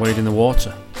and Wade in the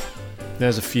Water.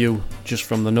 There's a few just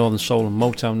from the Northern Soul and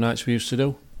Motown nights we used to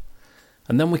do.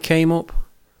 And then we came up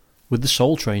with the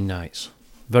Soul Train nights.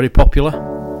 Very popular.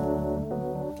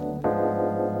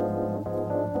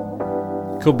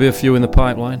 Could be a few in the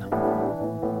pipeline.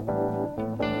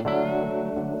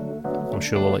 I'm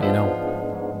sure we'll let you know.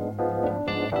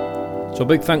 So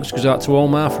big thanks goes out to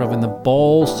Omar for having the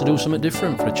balls to do something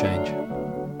different for a change,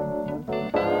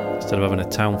 instead of having a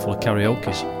town full of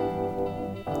karaokes.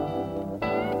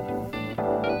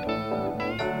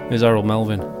 Here's Harold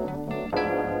Melvin.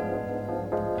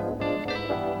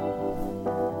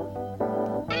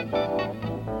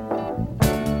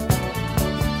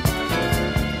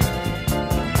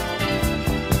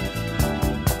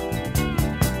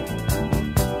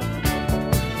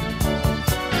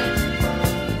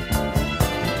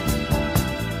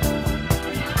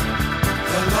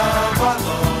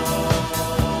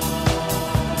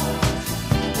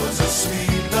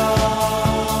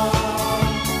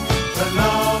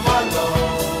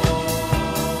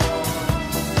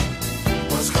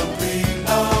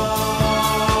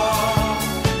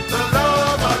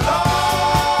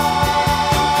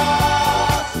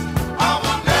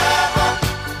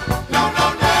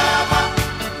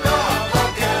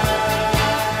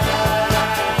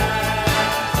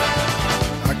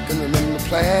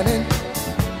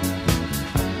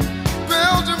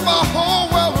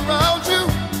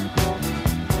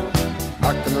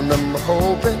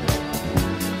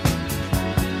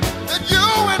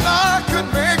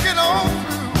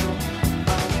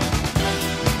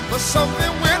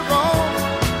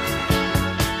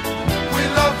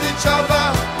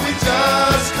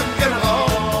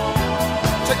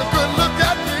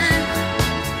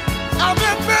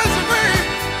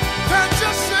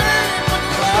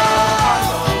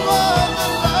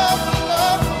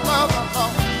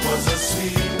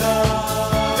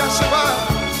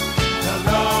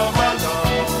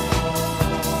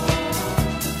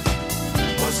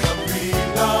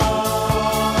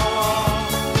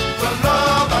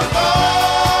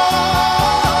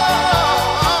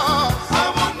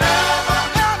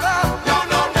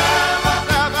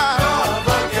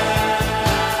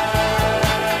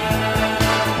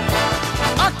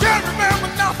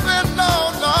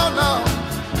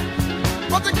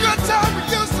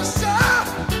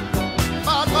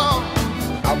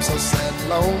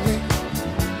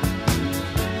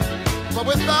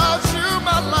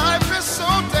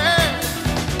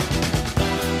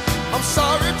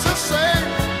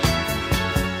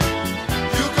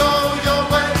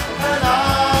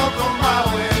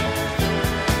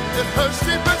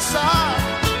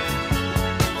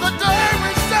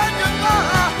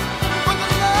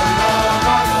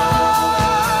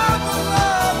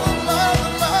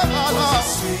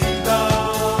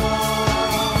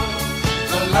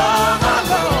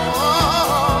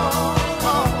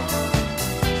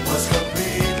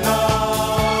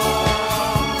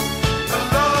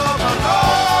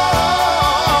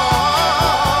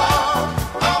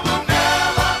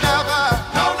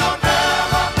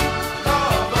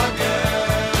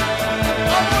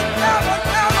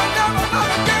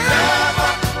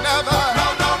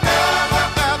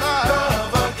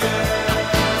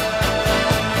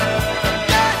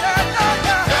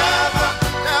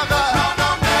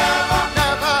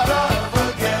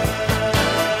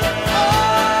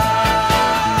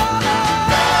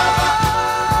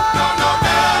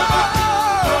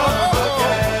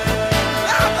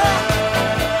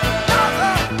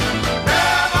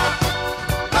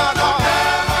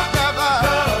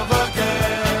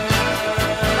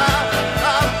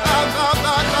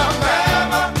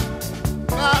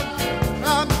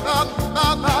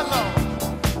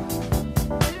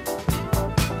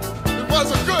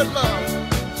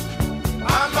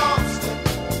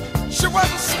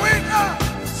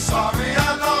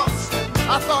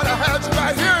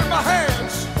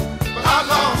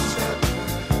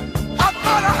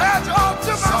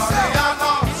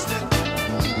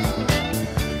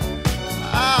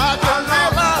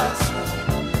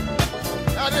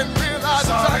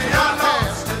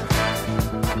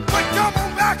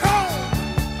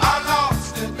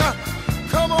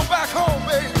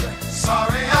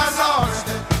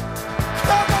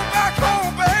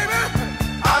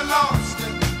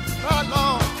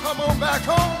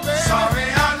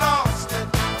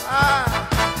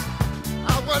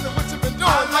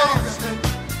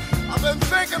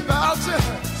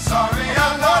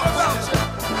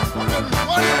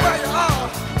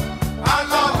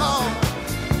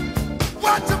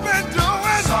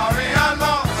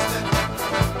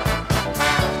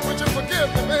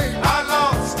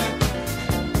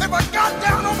 If I got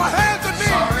down on my hands and knees,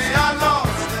 sorry, I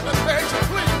lost.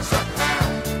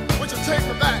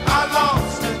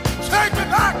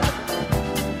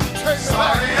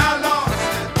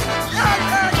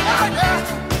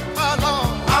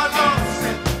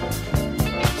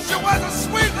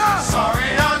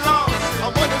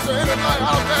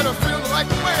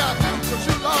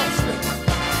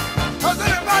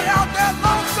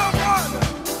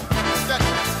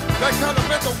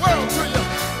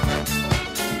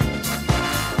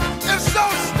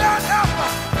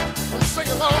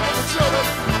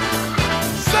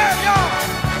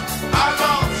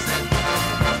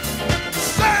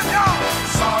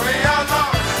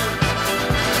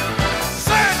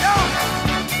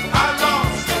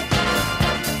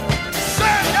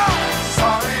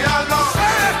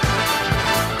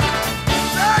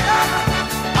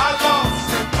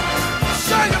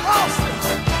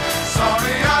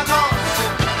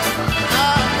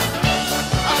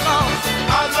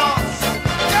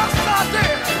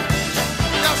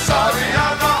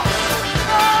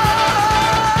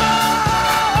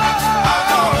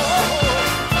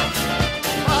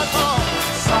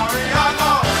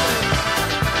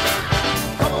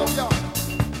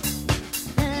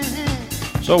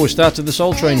 So we started the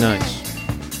Soul Train nights.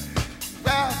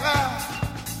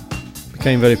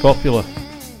 Became very popular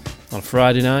on a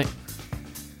Friday night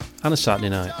and a Saturday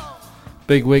night.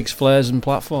 Big wigs, flares and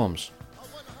platforms.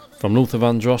 From Luther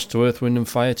Vandross to Earth, Wind and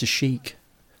Fire to Chic,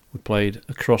 we played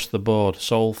across the board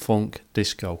soul, funk,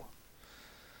 disco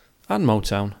and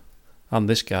Motown, and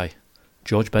this guy,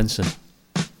 George Benson.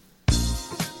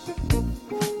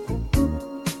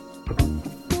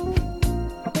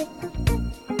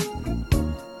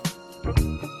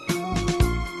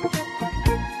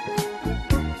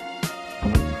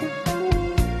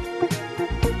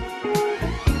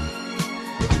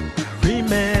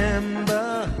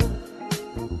 Remember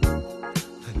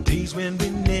the days when we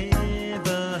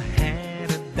never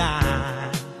had a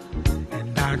dime,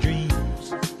 and our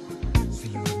dreams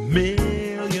seemed a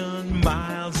million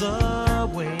miles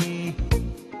away.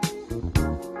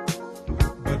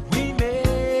 But we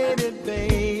made it,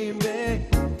 baby,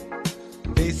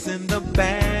 facing the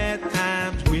bad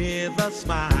times with a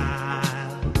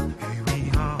smile. Here we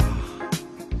are,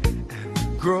 and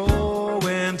we're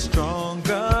growing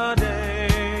stronger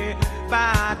day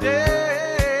by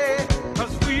day.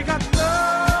 'Cause we got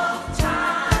love,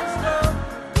 times love,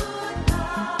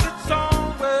 it's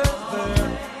always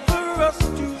there for us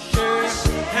to share.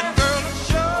 And girl, it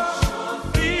sure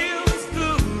feels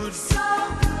good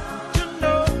to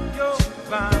know you're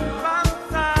by my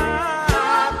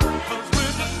side. 'Cause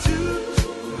we're the two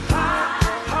high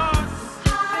hearts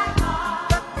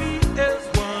that beat as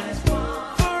one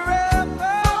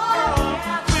forever.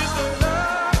 With the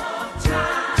love,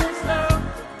 times love,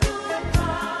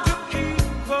 to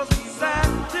keep us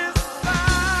satisfied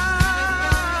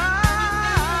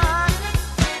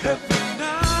every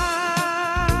night.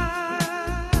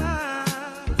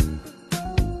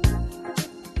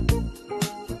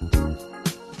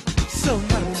 So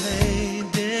my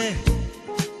lady,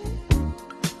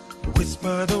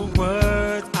 whisper the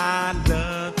words I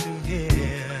love to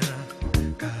hear.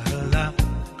 Cuddle up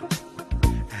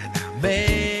and I'll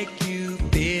make you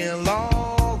feel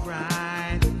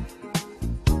alright.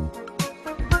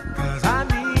 'Cause I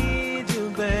need you,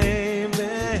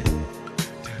 baby,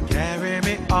 to carry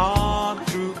me on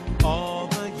through all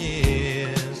the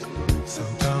years. So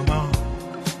come on,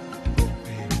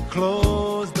 baby,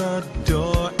 close the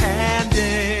door and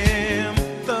dim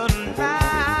the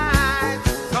lights.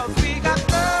 'Cause we got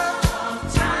love,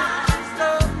 times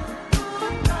love,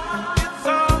 it's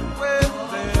always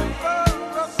there for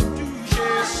us to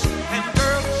share. And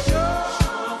girl, it sure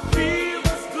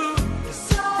feels good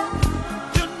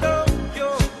to know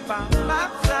you're by my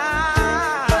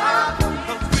side.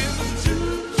 'Cause we're the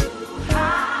two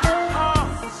high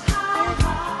hearts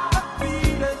that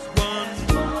beat as one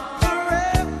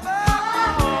forever.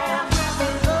 With the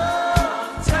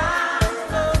love, times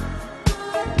love,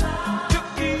 to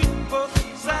keep us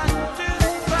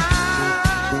satisfied.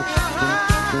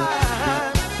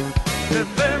 And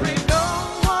there ain't no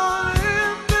one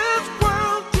in this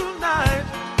world tonight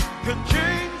can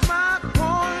change my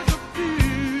point of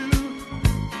view.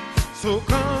 So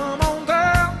come on,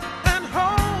 girl, and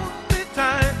hold me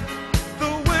tight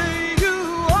the way you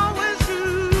always do.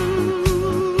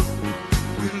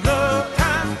 With love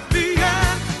times me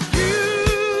and you.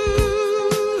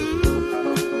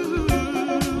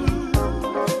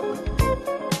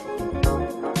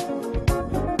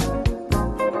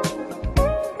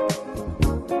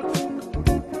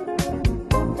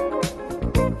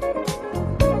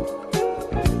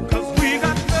 Cause we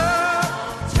got love,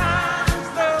 times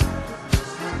love,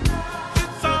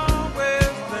 it's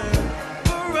always there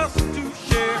for us to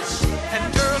share. And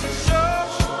girl, it sure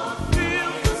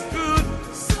feels good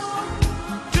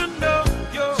to know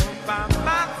you're by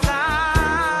my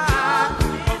side.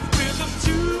 'Cause we're the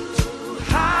two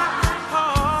high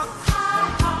hearts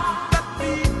that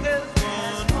beat as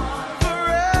one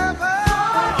forever.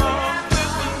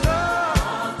 With the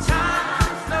love,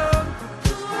 times love,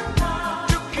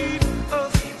 to keep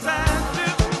us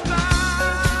satisfied.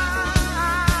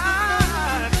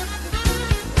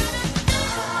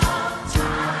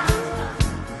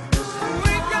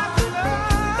 We got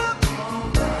love.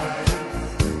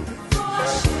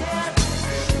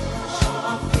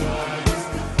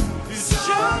 It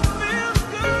sure feels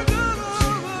good.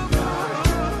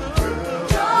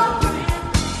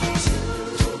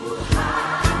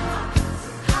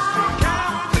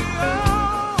 Carry me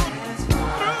on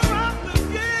throughout the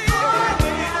years.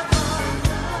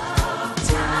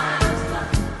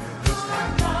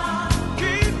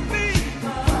 Keep me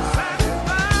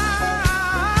satisfied.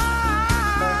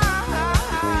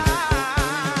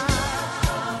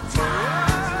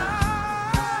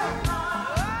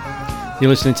 You're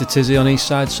listening to Tizzy on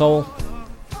Eastside Soul.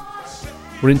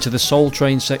 We're into the Soul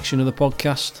Train section of the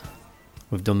podcast.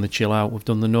 We've done the chill out, we've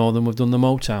done the northern, we've done the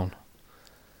Motown.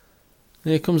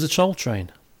 Here comes the Soul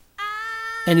Train.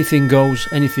 Anything goes,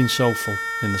 anything soulful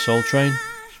in the Soul Train.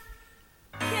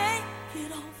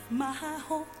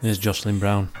 Here's Jocelyn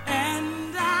Brown.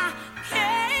 And I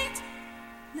can't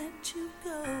let you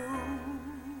go.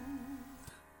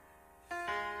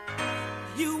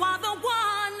 You are the one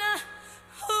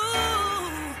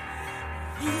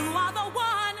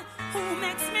who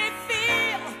makes me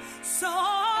feel so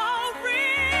real.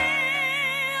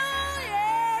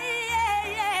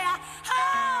 Yeah.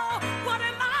 Oh, what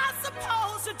am I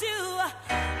supposed to do?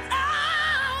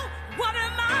 Oh, what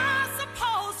am I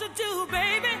supposed to do,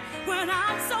 baby, when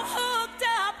I'm so hooked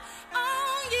up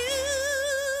on you?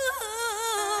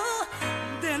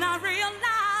 Then I realize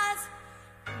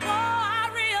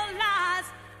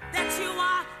that you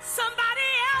are somebody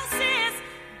else's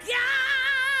guy.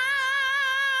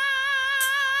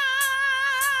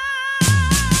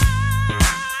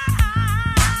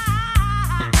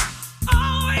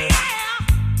 Oh yeah.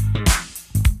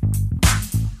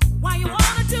 Why you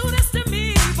wanna do this to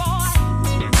me, boy?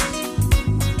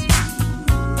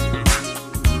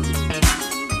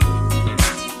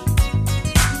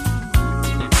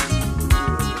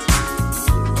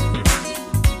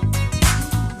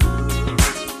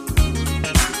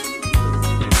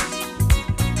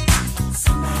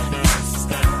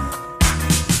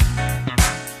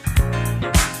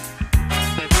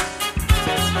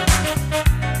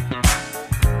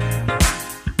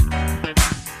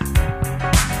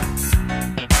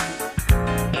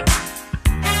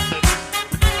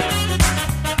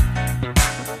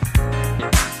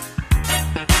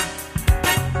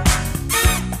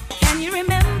 Can you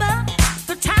remember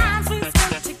the times we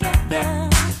spent together,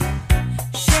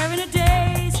 sharing the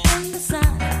days in the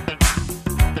sun?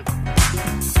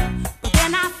 But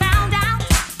then I found out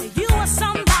that you were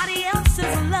somebody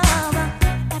else's love.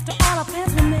 After all our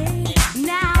plans were made,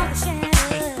 now they're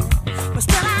shattered. But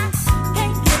still I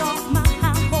can't get off my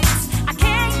high horse. I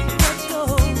can't let go.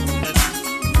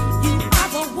 You are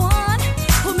the one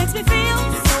who makes me feel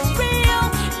so real.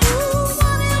 Ooh,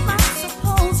 what am I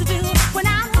supposed to do when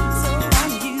I'm so on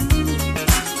you?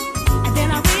 And then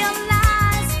I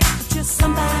realize that you're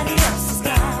somebody else's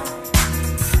guy.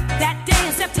 That day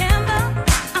in September,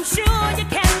 I'm sure you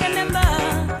can remember.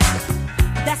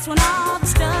 That's when all the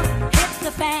stuff hit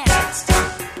the fan.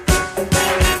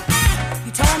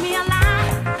 You told me a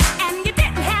lie, and you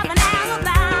didn't have an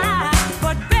alibi.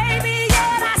 But baby,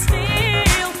 yet I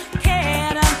still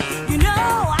cared. You know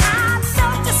I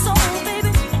loved you so,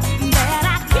 baby, that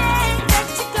I can't let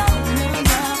you go.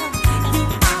 No. You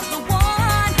are the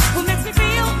one who makes me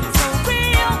feel so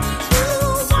real.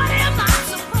 Ooh, what am I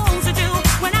supposed to do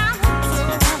when I'm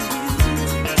hooked on you?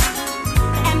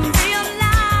 And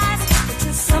realize that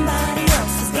you're somebody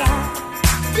else's guy.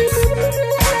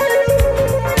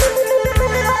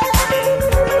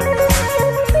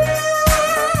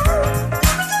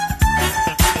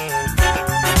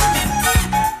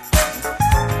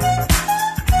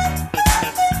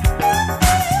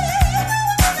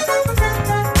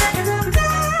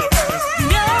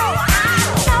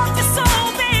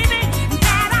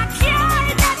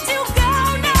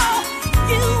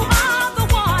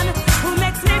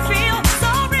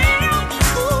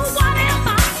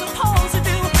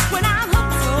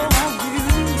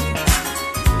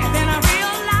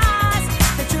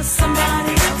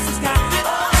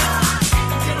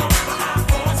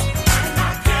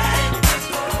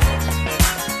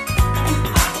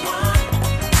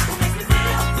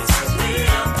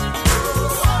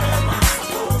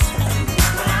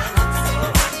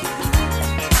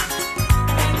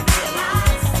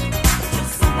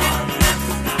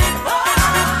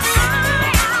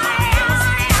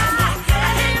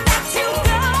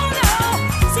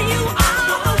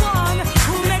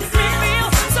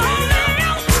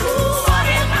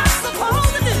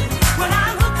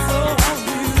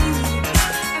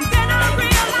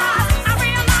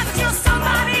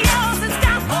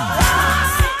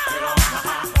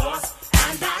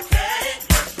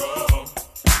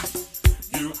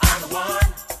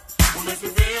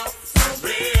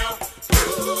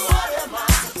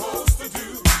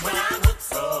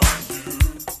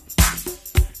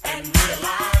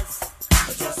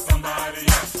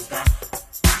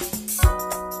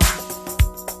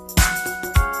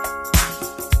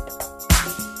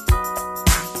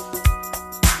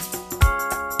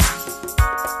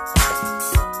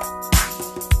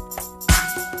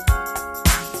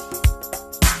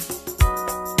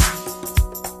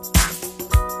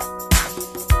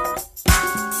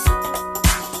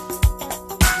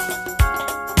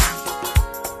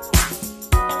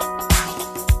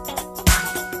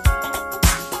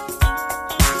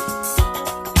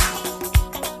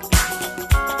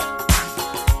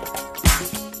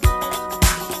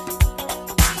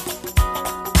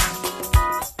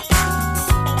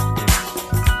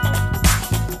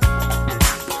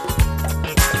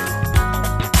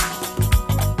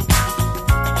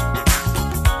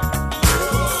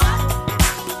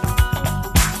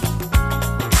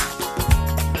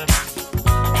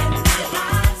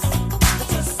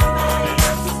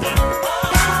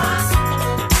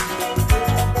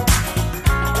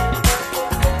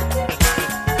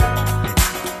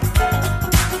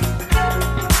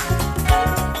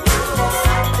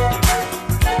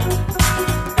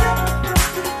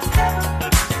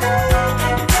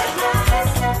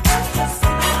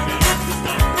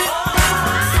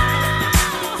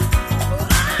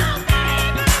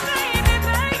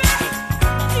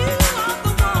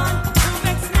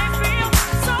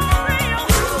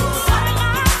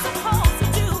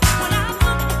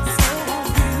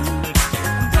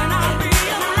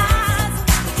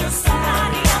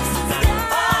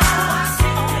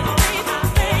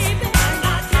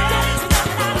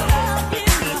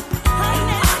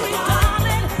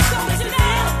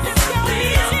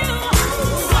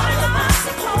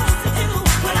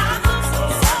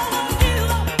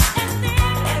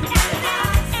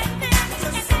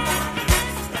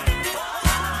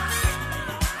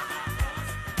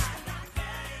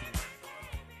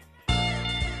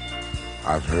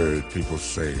 heard people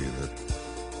say that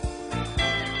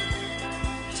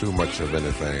too much of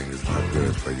anything is not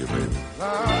good for you, baby.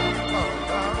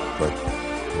 But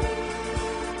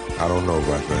I don't know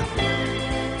about that.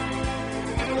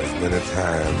 As many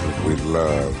times as we've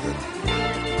loved and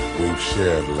we've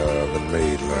shared love and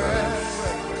made love,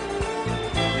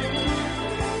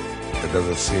 it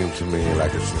doesn't seem to me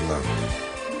like it's enough.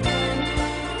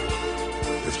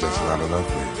 It's just not enough,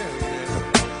 baby.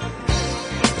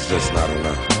 It's just not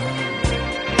enough.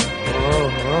 Oh,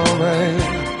 baby.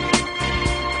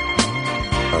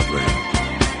 Oh, baby.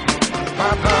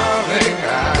 My darling,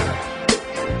 I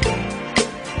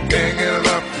can't get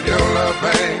enough of your love,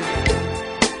 baby.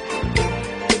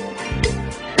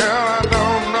 Girl, I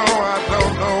don't know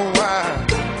why.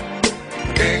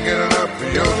 I can't get enough of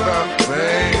your love,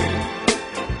 baby.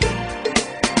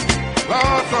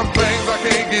 Lord, some things I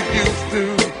can't get used to,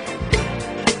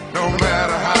 no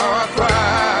matter how I try.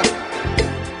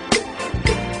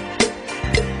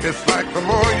 It's like the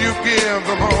more you give,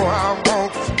 the more I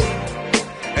want.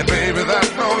 And baby,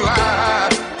 that's no lie.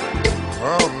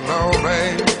 Oh no,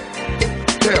 baby.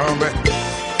 Tell me,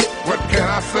 what can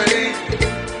I say?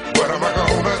 What am I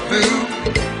gonna do?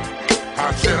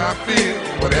 How should I feel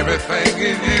with everything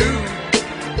in you?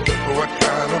 What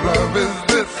kind of love is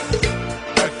this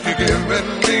that you're giving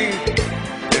me?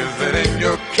 Is it in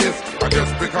your kiss or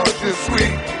just because you're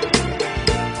sweet?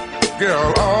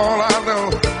 Girl, all I know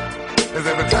is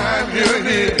every time you're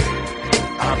here,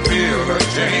 I feel a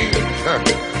change,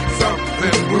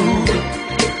 something moving.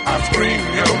 I scream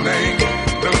your name.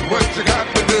 Look what you got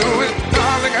to do it,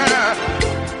 darling. I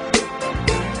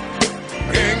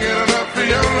can't get enough of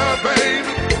your love,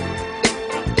 baby.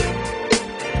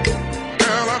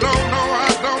 Girl, I don't know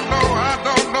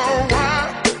why.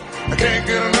 I can't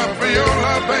get enough of your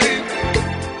love, baby.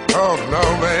 Oh no,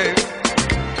 baby.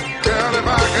 Girl, if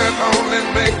I could only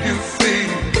make you see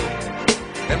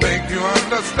and make you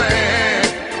understand.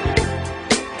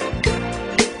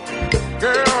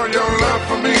 Girl, your love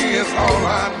for me is all I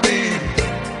need,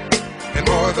 and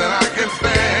more than I can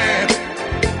stand.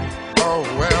 Oh,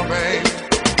 well, babe,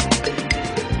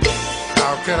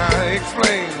 how can I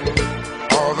explain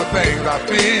all the things I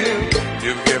feel?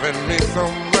 You've given me so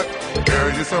much, girl,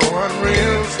 you're so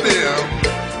unreal still.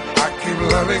 I keep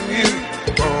loving you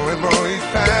more and more each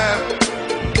time.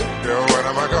 Girl, what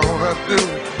am I gonna do?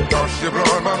 'Cause you're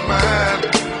blowing my mind.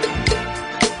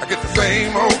 I get the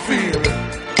same old feeling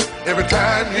every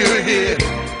time you're here.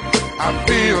 I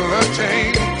feel a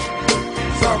change,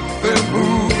 something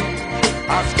moving.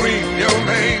 I scream your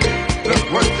name. Look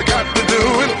what you got to do,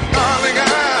 and darling, I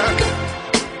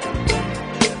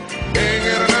can't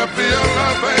get enough of your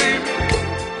love, babe.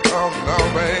 Oh no,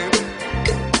 babe.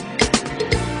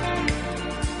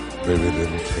 Baby, it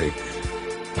didn't take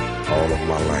all of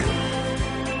my life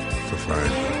to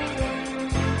find you.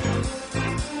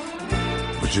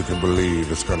 But you can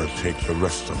believe it's gonna take the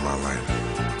rest of my life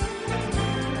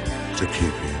to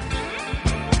keep you.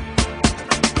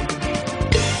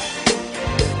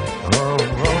 Oh,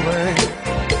 baby.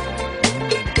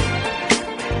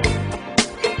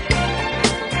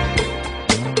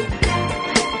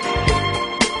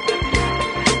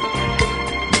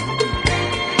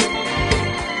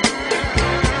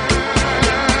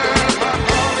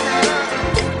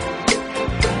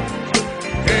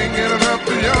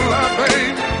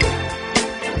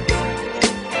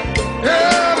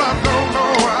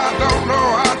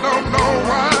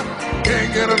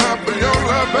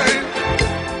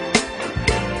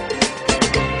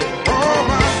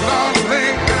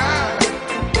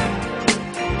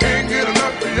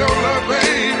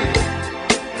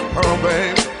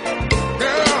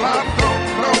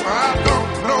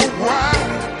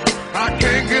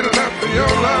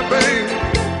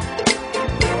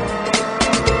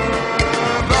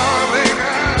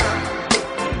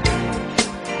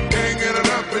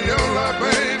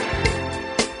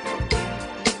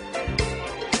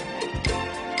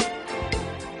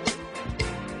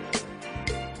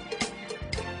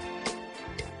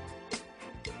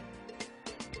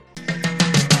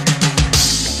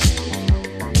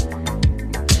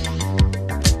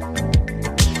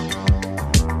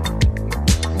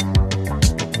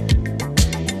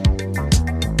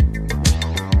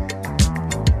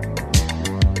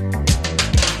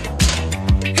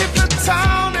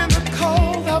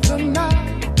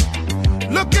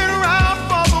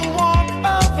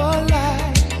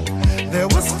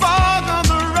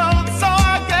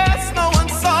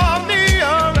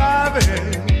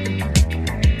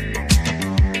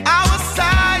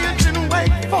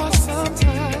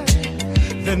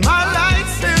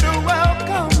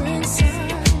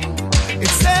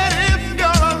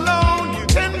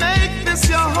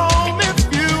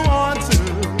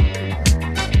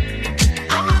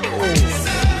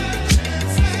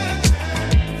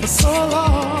 so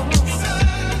long,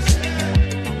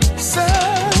 searching.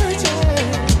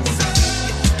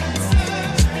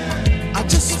 I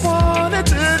just wanted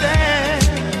to dance.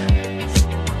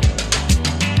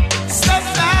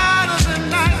 Stepped out of the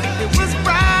night, it was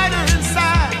brighter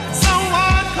inside.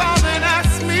 Someone called and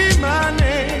asked me my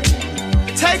name.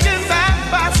 Taken back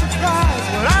by surprise,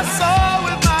 what I saw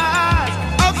with my eyes,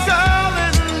 a girl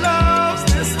in love's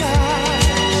disguise.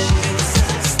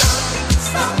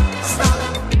 Stop, stop,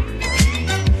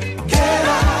 get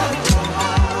out of your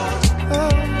heart.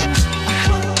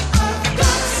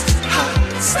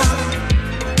 Stop,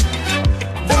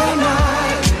 the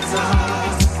night is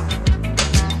ours.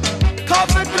 Caught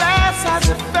the glass as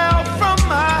it fell from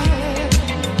my hand,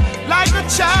 like a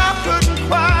child couldn't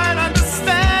quite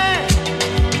understand.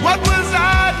 What was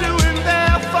I doing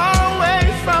there, far away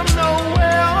from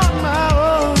nowhere on my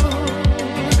own?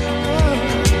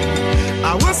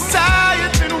 I was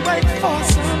tired, been awake for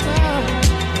some time.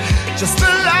 Just the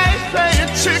light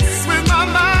playing tricks with my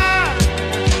mind.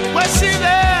 Was she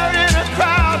there in a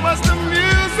crowd? Was the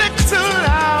music too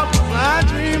loud? Was I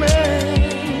dreaming?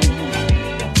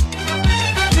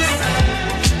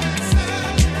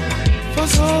 For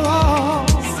so long,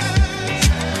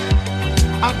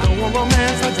 I don't want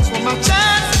romance, I just want my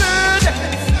chance to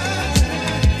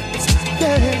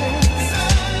dance.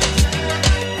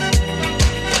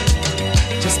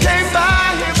 Just came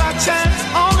by here by chance,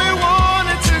 only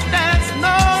wanted to dance.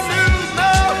 No news,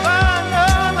 no fun, no,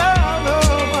 no, no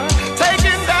one.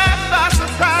 Taken back by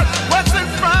surprise, what's in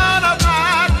front of my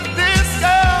eyes? This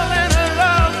girl in a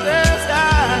love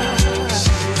disguise.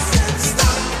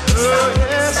 Oh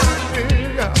yes, she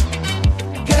did.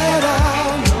 Get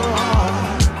out your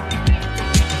heart.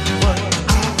 What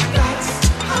I've got,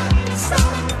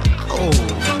 stop. Oh,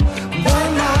 the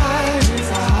night is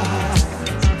ours.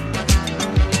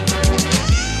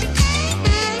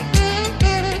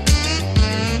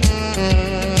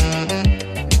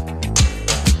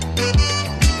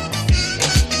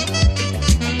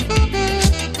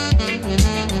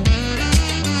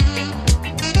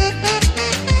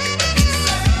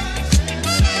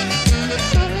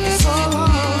 So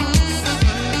long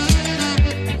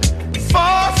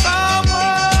for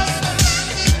someone.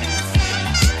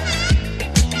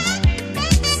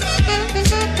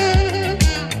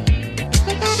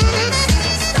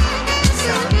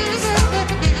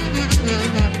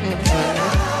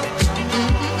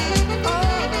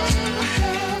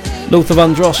 Luther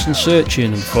Vandross and Searching,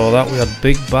 and before that we had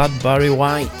Big Bad Barry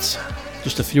White.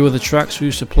 Just a few of the tracks we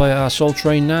used to play at our Soul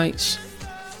Train nights.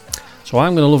 So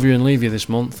I'm going to love you and leave you this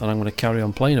month, and I'm going to carry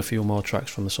on playing a few more tracks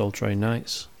from the Soul Train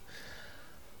nights.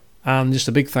 And just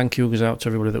a big thank you goes out to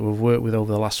everybody that we've worked with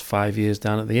over the last 5 years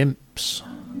down at the Imps,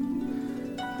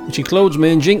 which includes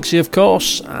me and Jinxie, of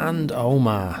course, and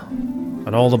Omar,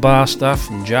 and all the bar staff,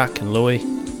 and Jack and Louis.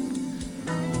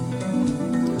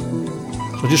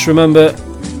 So just remember,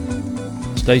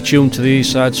 stay tuned to the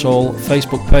Eastside Soul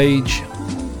Facebook page,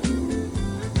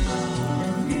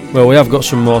 where we have got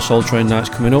some more Soul Train nights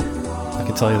coming up, I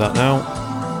can tell you that now.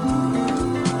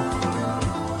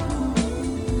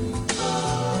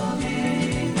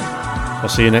 I'll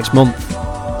see you next month.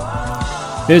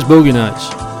 Here's Boogie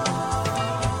Nights.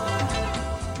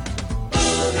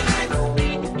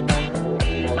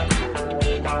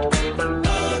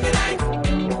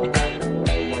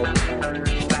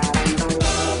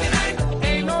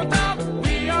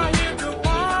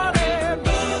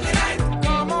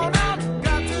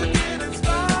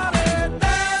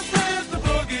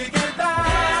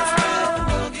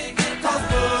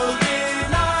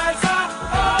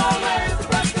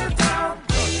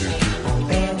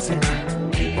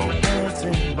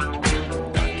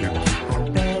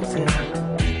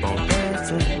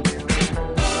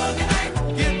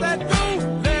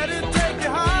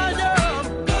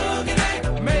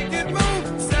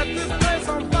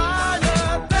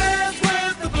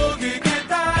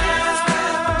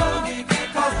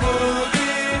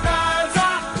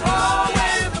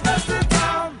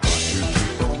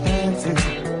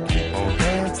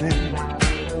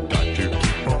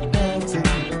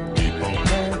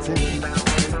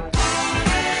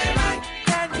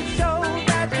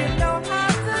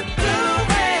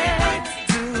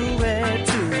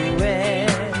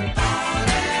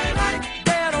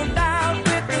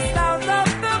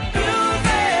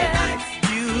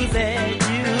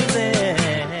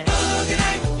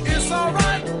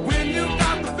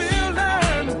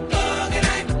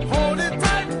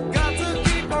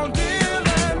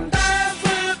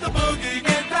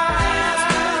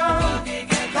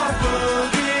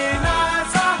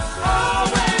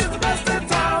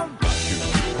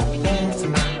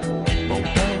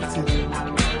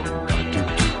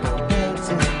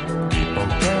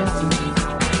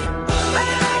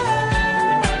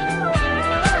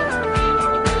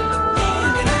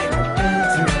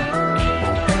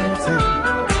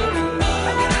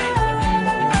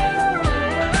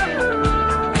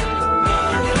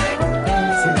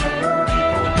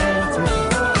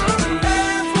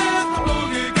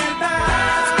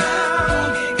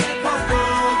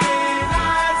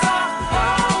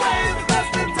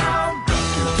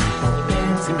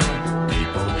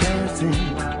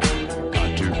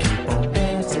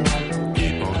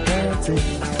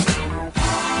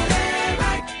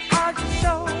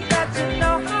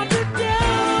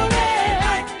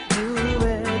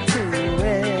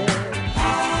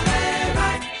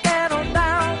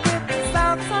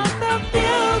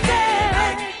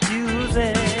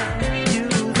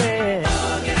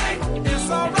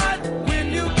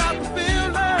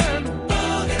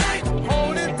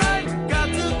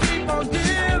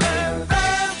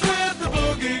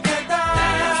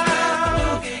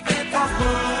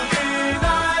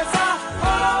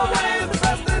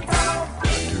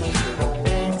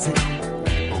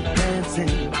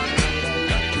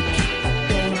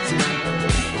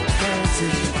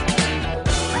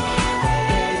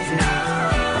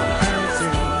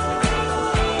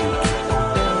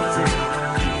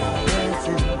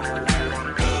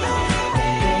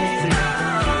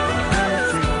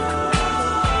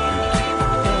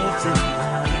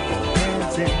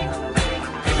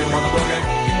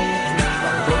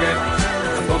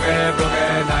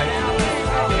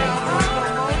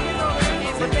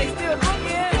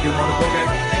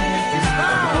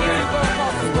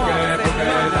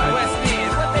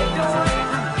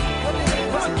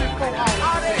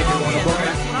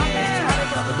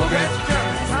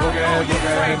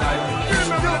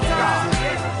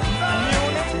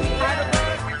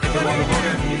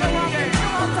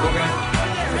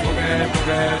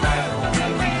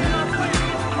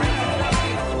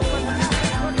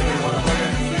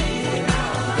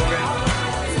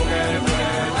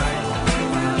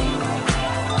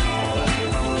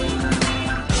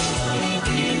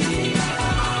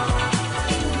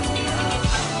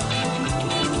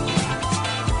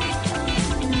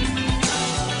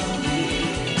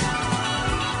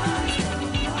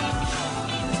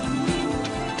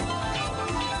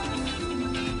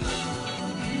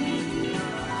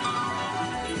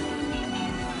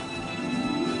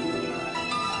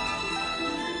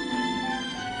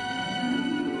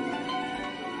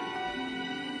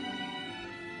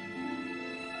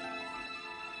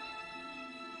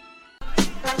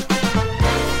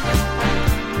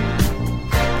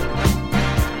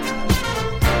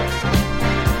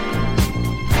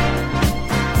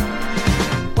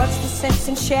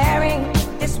 Sharing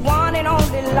this one and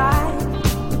only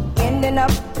life, ending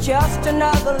up just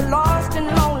another lost and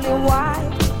lonely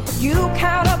wife. You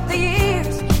count up the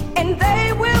years and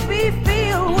they will be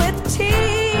filled with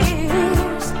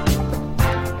tears.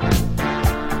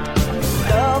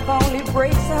 Love only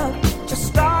breaks up to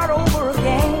start over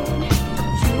again.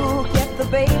 You'll get the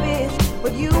babies,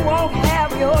 but you won't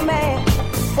have your man,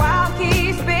 while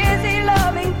he's busy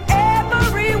loving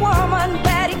every woman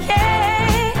that he can.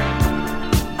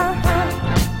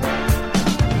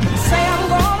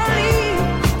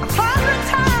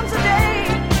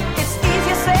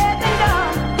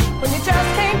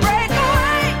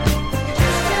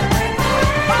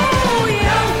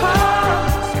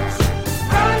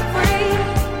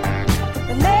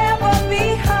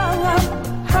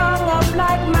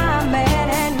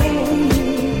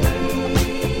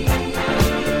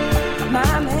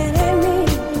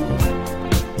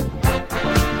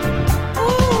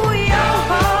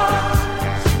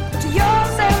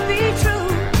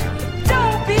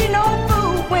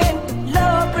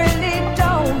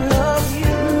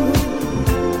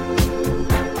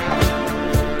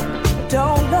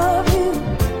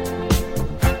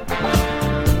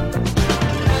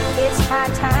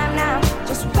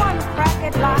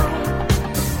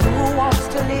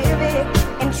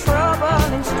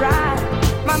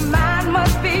 My mind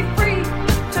must be free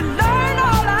to learn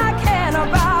all I can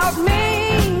about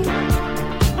me.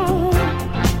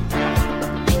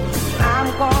 I'm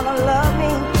gonna love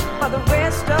me for the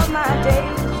rest of my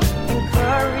days.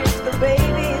 Encourage the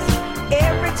babies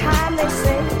every time they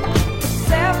say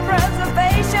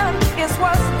self-preservation is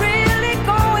what's really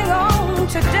going on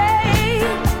today.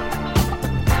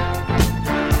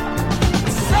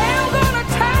 Say I'm gonna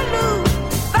turn loose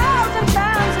 1,000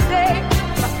 times a day.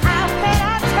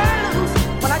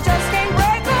 When I just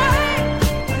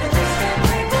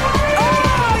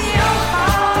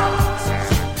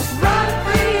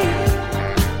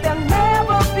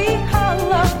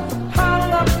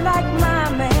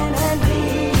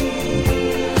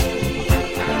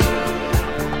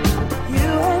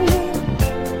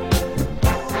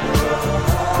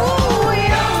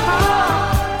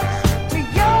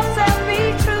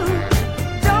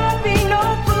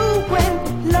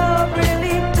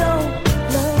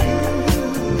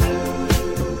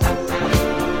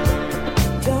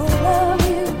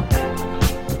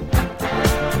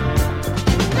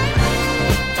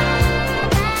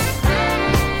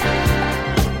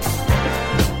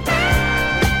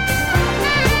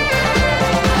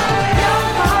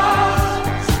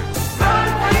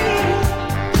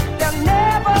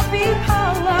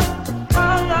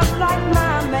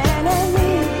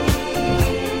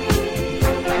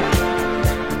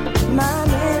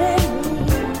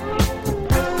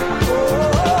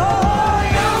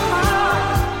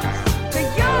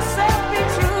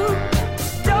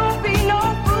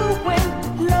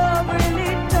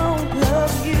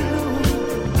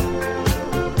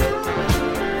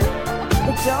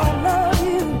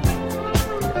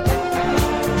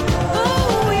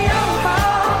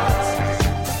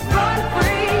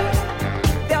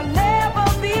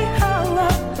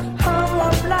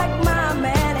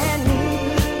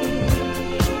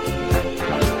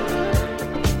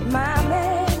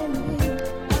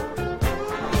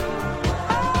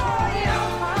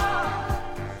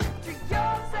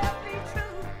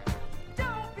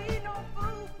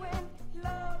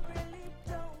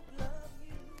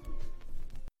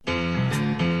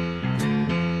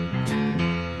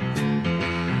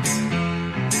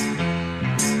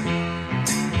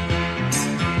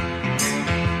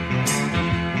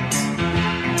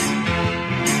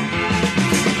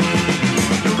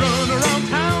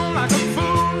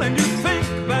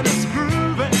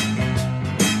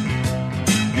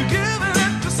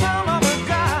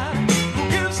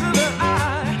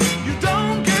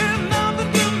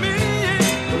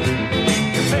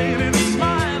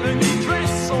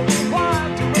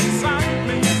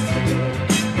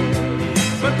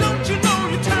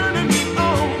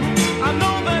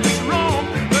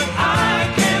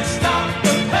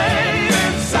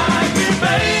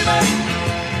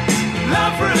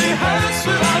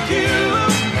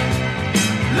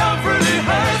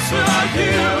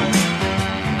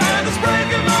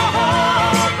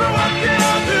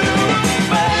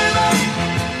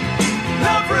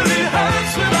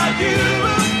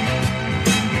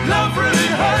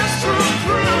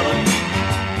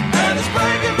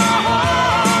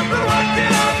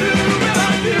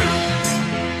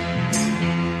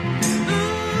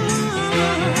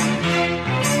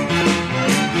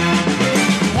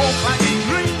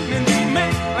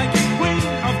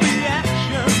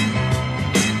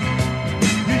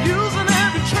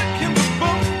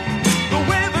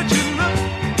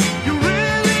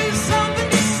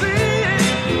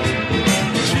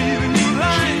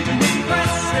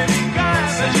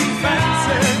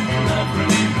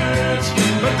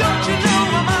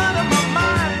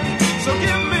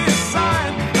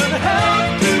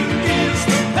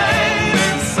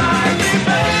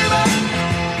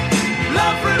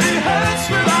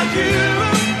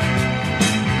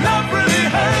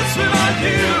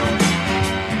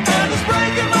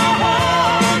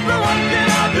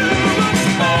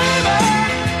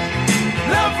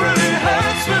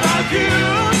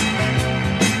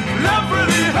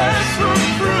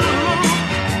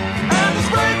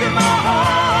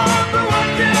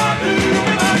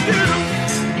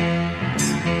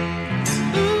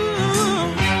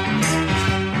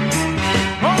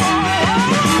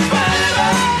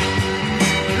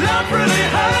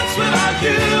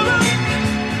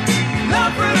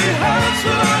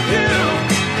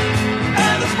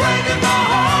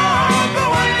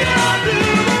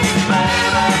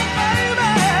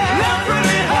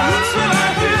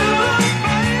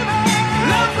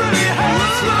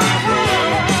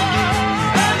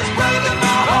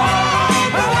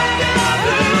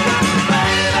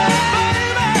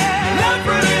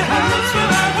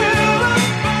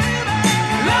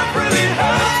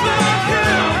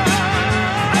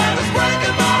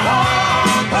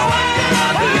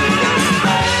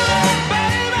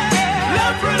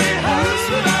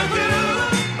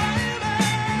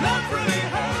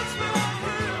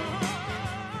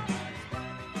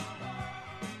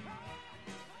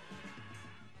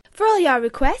your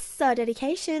requests or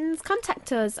dedications,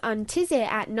 contact us on Tizzy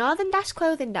at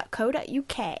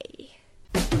northern-clothing.co.uk.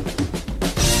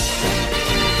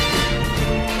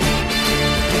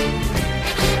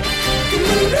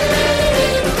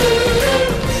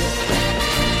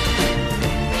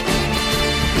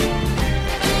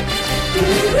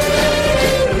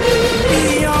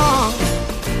 Be young,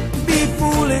 be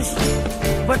foolish,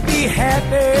 but be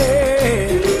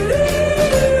happy.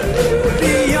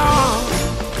 Be young,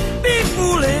 be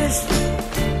foolish,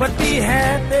 but be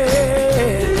happy.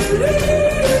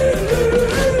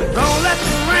 Don't let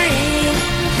the rain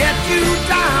get you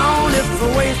down, it's a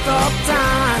waste of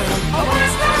time. A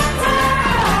waste of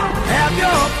time. Have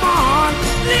your fun,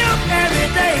 live every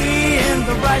day in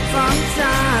the bright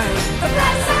sunshine. The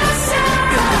bright sunshine.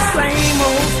 It's the same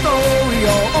old story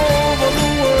all over the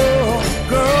world.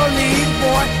 Girl needs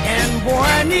boy and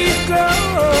boy needs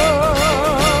girl.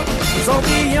 So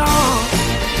be young,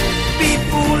 be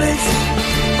foolish,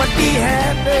 but be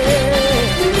happy.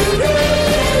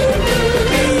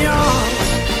 Be young,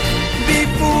 be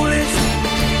foolish,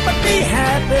 but be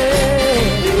happy.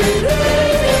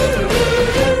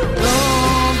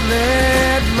 Don't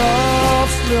let love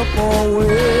slip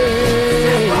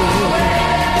away.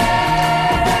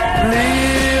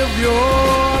 Live your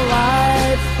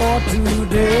life for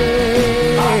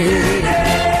today.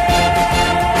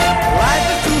 Life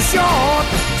is too short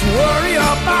to worry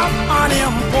about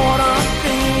unimportant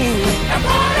things.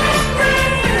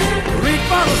 Reach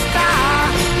for the sky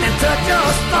and touch your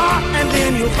star, and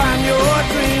then you'll find your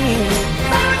dream.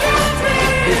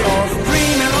 Because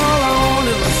dreaming alone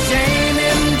is a shame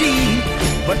indeed.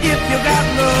 But if you got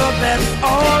love, that's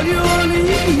all you'll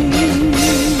need.